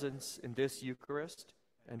presence in this Eucharist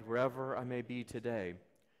and wherever I may be today.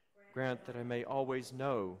 Grant that I may always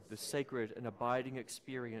know the sacred and abiding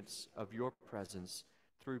experience of your presence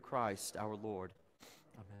through Christ our Lord."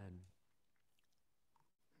 Amen.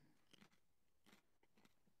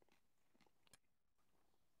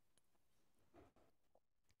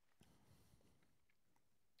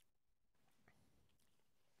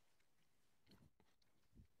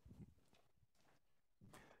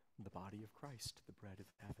 The body of Christ, the bread of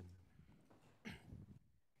heaven.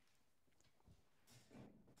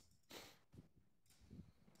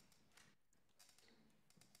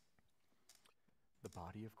 The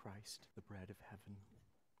body of Christ, the bread of heaven.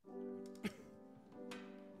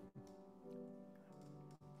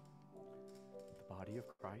 The body of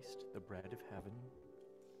Christ, the bread of heaven.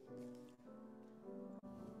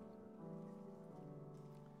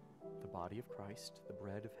 The body of Christ, the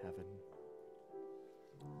bread of heaven.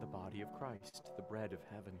 The body of Christ, the bread of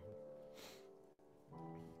heaven.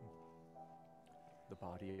 The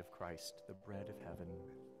body of Christ, the bread of heaven.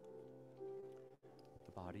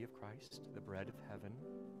 The body of Christ, the bread of heaven.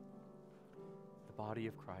 The body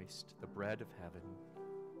of Christ, the bread of heaven.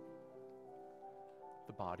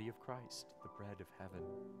 The body of Christ, the bread of heaven.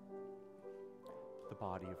 The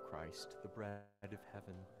body of Christ, the bread of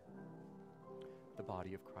heaven. The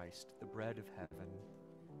body of Christ, the bread of heaven.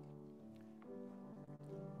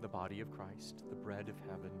 The body of Christ, the bread of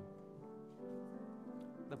heaven.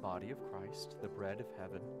 The body of Christ, the bread of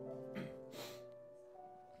heaven.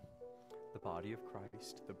 The body of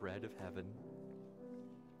Christ, the bread of heaven.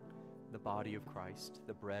 The body of Christ,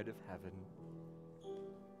 the bread of heaven.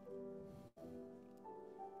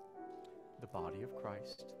 The body of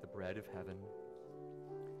Christ, the bread of heaven.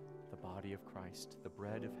 The body of Christ, the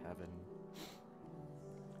bread of heaven.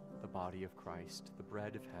 The body of Christ, the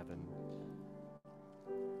bread of heaven.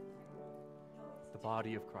 The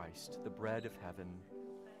body of Christ, the bread of heaven.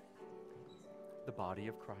 The body of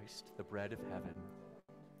Christ, the bread of heaven.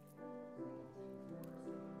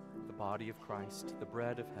 The body of Christ, the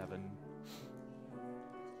bread of heaven.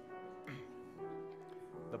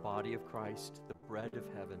 The body of Christ, the bread of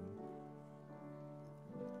heaven.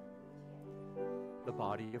 The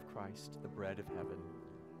body of Christ, the bread of heaven.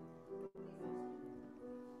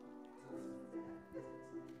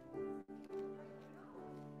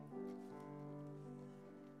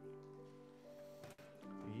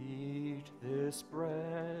 Eat this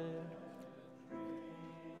bread.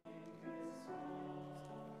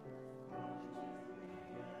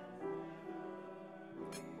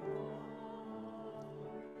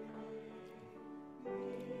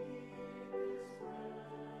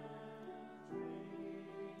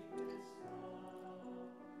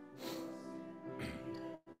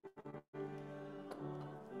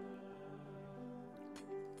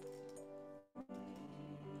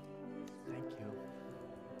 Thank you.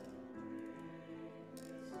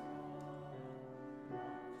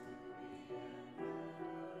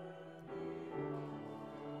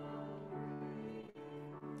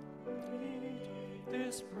 Eat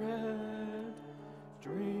this bread,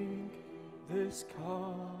 drink this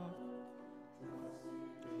cup,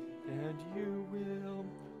 and you will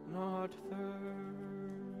not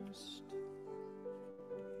thirst.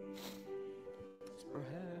 This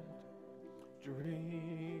bread,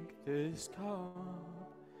 drink this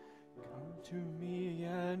cup, come to me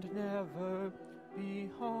and never be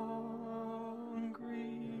hungry.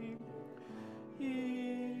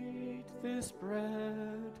 Eat this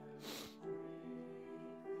bread,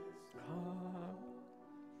 cup,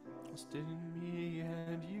 trust in me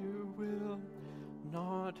and you will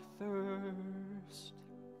not thirst.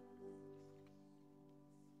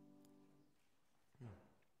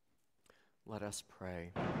 Let us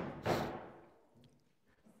pray.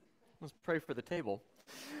 Let's pray for the table.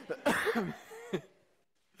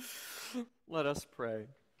 Let us pray.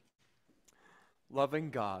 Loving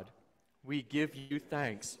God, we give you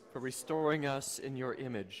thanks for restoring us in your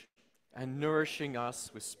image and nourishing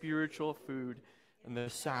us with spiritual food and the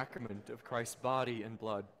sacrament of Christ's body and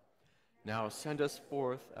blood. Now send us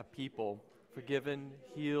forth a people forgiven,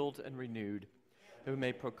 healed, and renewed, who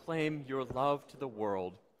may proclaim your love to the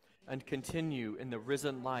world and continue in the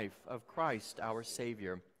risen life of Christ our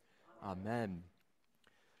Savior. Amen.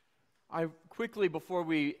 I quickly, before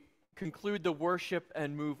we conclude the worship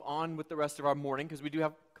and move on with the rest of our morning, because we do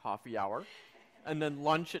have coffee hour, and then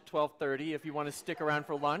lunch at 12:30 if you want to stick around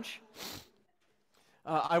for lunch.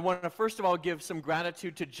 I want to first of all give some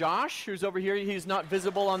gratitude to Josh, who's over here. He's not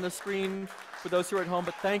visible on the screen for those who are at home,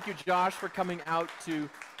 but thank you, Josh, for coming out to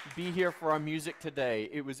be here for our music today.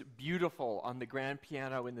 It was beautiful on the grand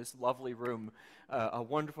piano in this lovely room, a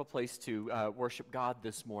wonderful place to worship God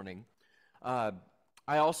this morning.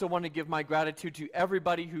 I also want to give my gratitude to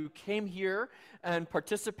everybody who came here and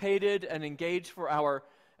participated and engaged for our,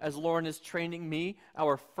 as Lauren is training me,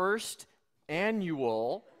 our first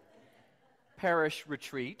annual parish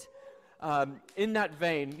retreat. In that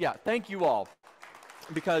vein, thank you all,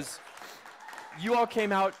 because you all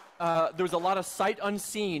came out. There was a lot of sight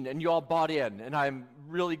unseen, and you all bought in, and I'm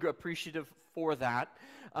really appreciative for that.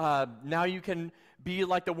 Now you can be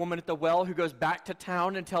like the woman at the well who goes back to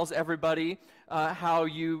town and tells everybody how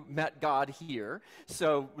you met God here.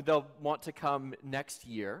 So they'll want to come next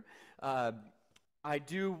year. I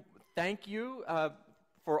do thank you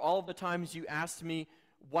for all the times you asked me,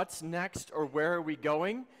 what's next or where are we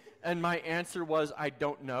going? And my answer was, I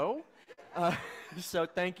don't know. So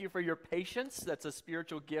thank you for your patience. That's a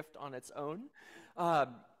spiritual gift on its own.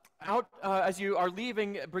 As you are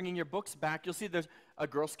leaving, bringing your books back, you'll see there's a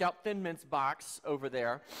Girl Scout Thin Mints box over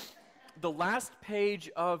there. The last page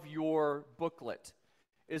of your booklet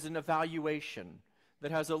is an evaluation that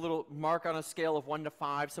has a little mark on a scale of 1 to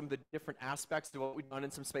 5, some of the different aspects of what we've done,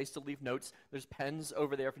 and some space to leave notes. There's pens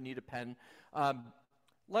over there if you need a pen.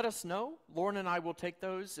 Let us know. Lauren and I will take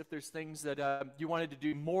those if there's things that you wanted to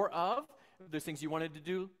do more of, if there's things you wanted to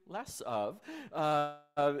do less of,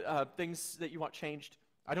 things that you want changed.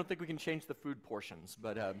 I don't think we can change the food portions,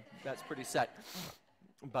 but that's pretty set.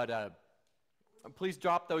 But please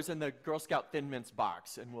drop those in the Girl Scout Thin Mints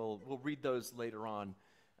box, and we'll read those later on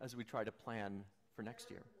as we try to plan for next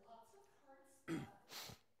year.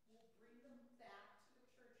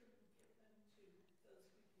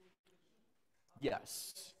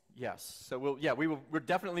 Yes, yes. So we're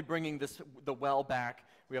definitely bringing the well back.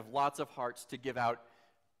 We have lots of hearts to give out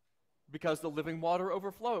because the living water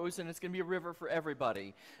overflows, and it's going to be a river for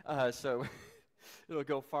everybody. So it'll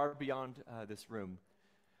go far beyond this room.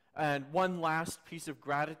 And one last piece of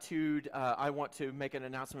gratitude I want to make an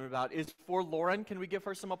announcement about is for Lauren. Can we give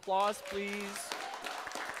her some applause, please?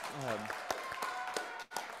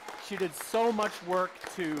 She did so much work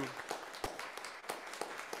to...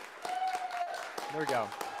 There we go.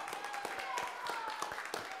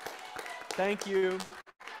 Thank you.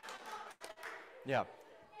 Yeah.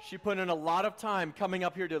 She put in a lot of time coming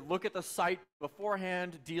up here to look at the site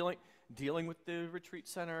beforehand, dealing with the retreat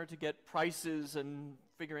center to get prices and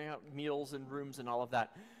figuring out meals and rooms and all of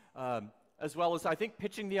that, as well as, I think,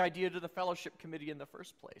 pitching the idea to the fellowship committee in the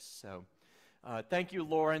first place. So thank you,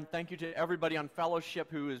 Lauren. Thank you to everybody on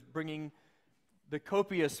fellowship who is bringing the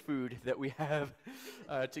copious food that we have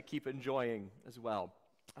to keep enjoying as well.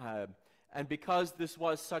 And because this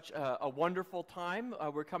was such a wonderful time,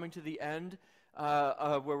 we're coming to the end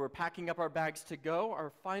where we're packing up our bags to go.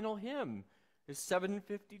 Our final hymn is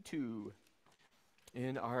 752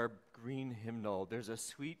 in our green hymnal. There's a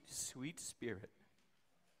sweet, sweet spirit.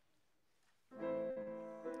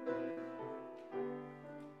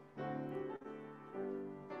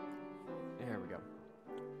 There we go.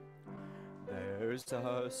 There's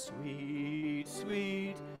a sweet,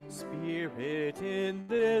 sweet spirit in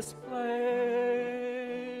this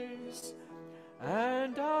place,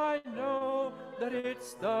 and I know that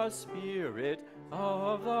it's the Spirit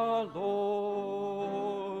of the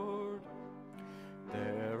Lord.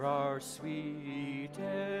 There are sweet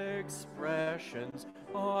expressions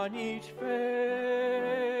on each face,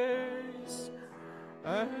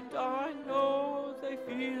 and I know they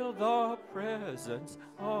feel the presence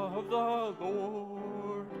of the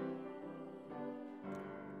Lord.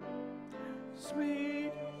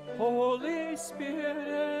 Sweet Holy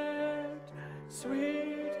Spirit,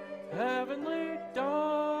 sweet heavenly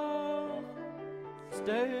dove,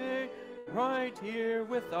 stay right here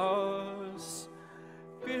with us,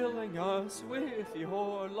 filling us with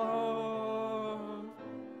your love.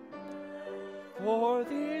 For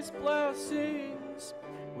these blessings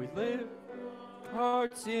we lift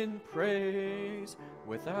hearts in praise.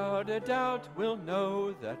 Without a doubt we'll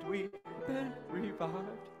know that we've been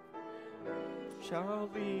revived, shall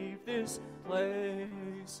leave this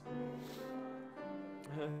place.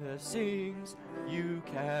 Blessings you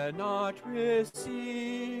cannot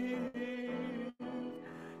receive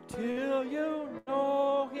till you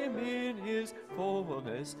know him in his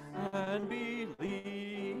fullness and believe.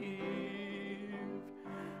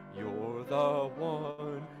 You're the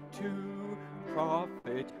one to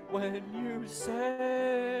profit when you say,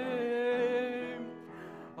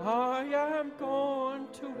 I am going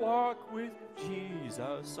to walk with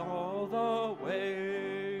Jesus all the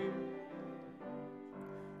way.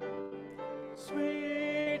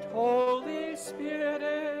 Sweet Holy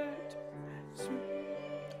Spirit,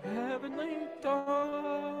 sweet heavenly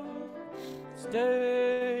dove,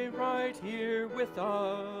 stay right here with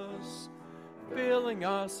us, filling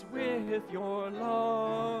us with your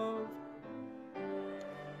love.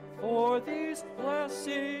 For these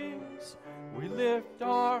blessings we lift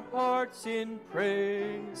our hearts in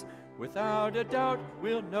praise. Without a doubt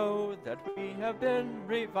we'll know that we have been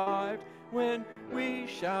revived when we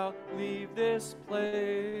shall leave this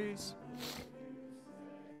place.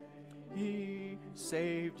 He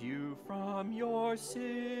saved you from your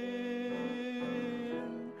sin.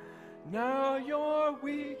 Now you're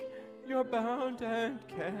weak, you're bound and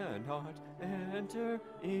cannot enter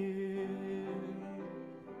in.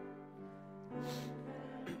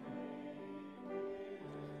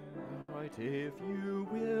 Right, if you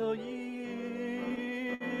will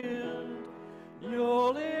yield,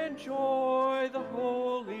 you'll enjoy the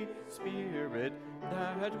Holy Spirit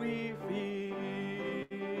that we feel.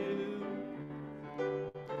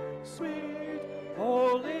 Sweet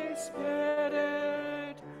Holy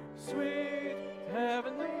Spirit, sweet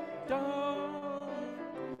heavenly dove,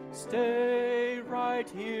 stay right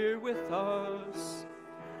here with us,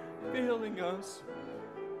 filling us.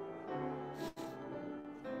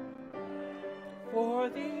 For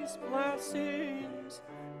these blessings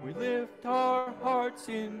we lift our hearts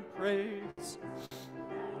in praise.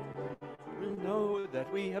 We'll know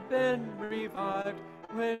that we have been revived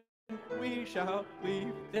when we shall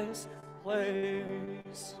leave this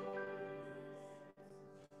place.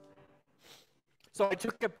 So I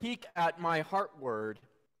took a peek at my heart word,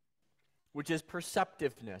 which is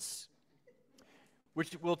perceptiveness,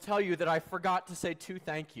 which will tell you that I forgot to say 2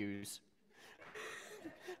 thank yous.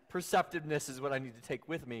 Perceptiveness is what I need to take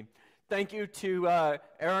with me. Thank you to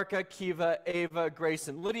Erica, Kiva, Ava, Grace,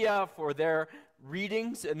 and Lydia for their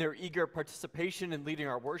readings and their eager participation in leading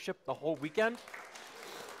our worship the whole weekend.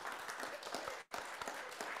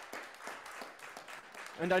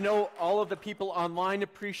 And I know all of the people online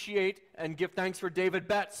appreciate and give thanks for David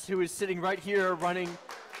Betts, who is sitting right here running.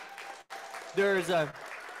 There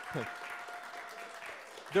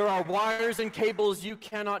are wires and cables you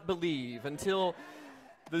cannot believe until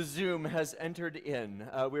the Zoom has entered in.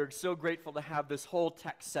 We're so grateful to have this whole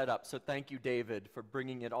tech set up, so thank you, David, for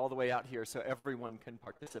bringing it all the way out here so everyone can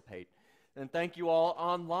participate. And thank you all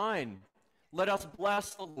online. Let us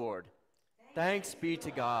bless the Lord. Thanks be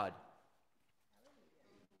to God.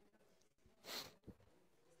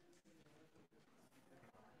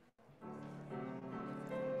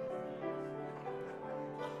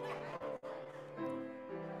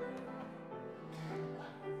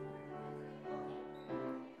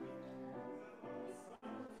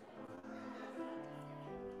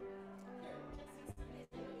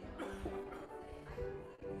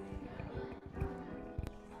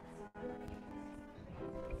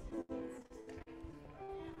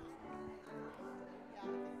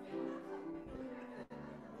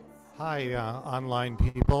 Hi, online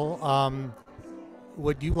people.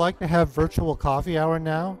 Would you like to have virtual coffee hour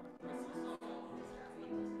now?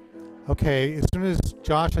 Okay, as soon as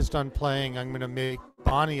Josh is done playing, I'm going to make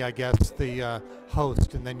Bonnie, I guess, the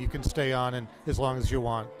host, and then you can stay on and as long as you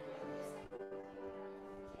want.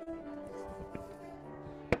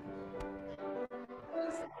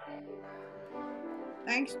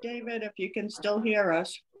 Thanks, David, if you can still hear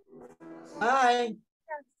us. Hi.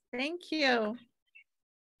 Thank you.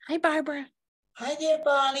 Hi, Barbara. Hi there,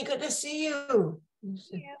 Bonnie. Good to see you.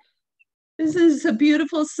 This is a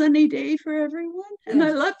beautiful sunny day for everyone. And I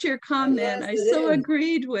Yes. loved your comment. Yes, I it so is.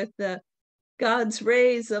 agreed with the God's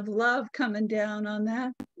rays of love coming down on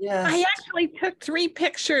that. Yes. I actually took 3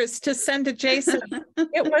 pictures to send to Jason.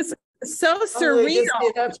 It was so Oh,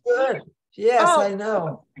 surreal. that's good. Yes, Oh. I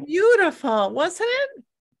know. Beautiful, wasn't it?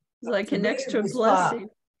 Like an extra Beautiful spot. blessing.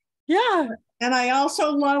 Yeah. And I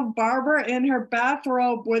also love Barbara in her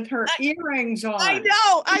bathrobe with her earrings on. I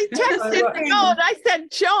know. I texted Joan. I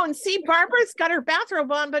said, Joan, see, Barbara's got her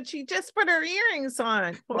bathrobe on, but she just put her earrings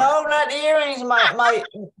on. No, not earrings. My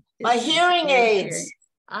hearing aids.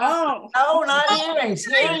 Oh, No, not earrings.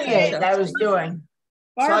 Hearing aids I was doing.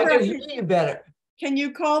 So I Barbara, could hear you better. can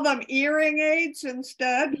you call them earring aids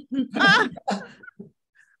instead?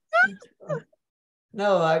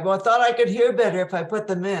 No, I thought I could hear better if I put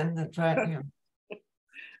them in. That's right.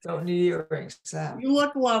 Don't need earrings. You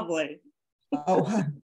look lovely. Oh,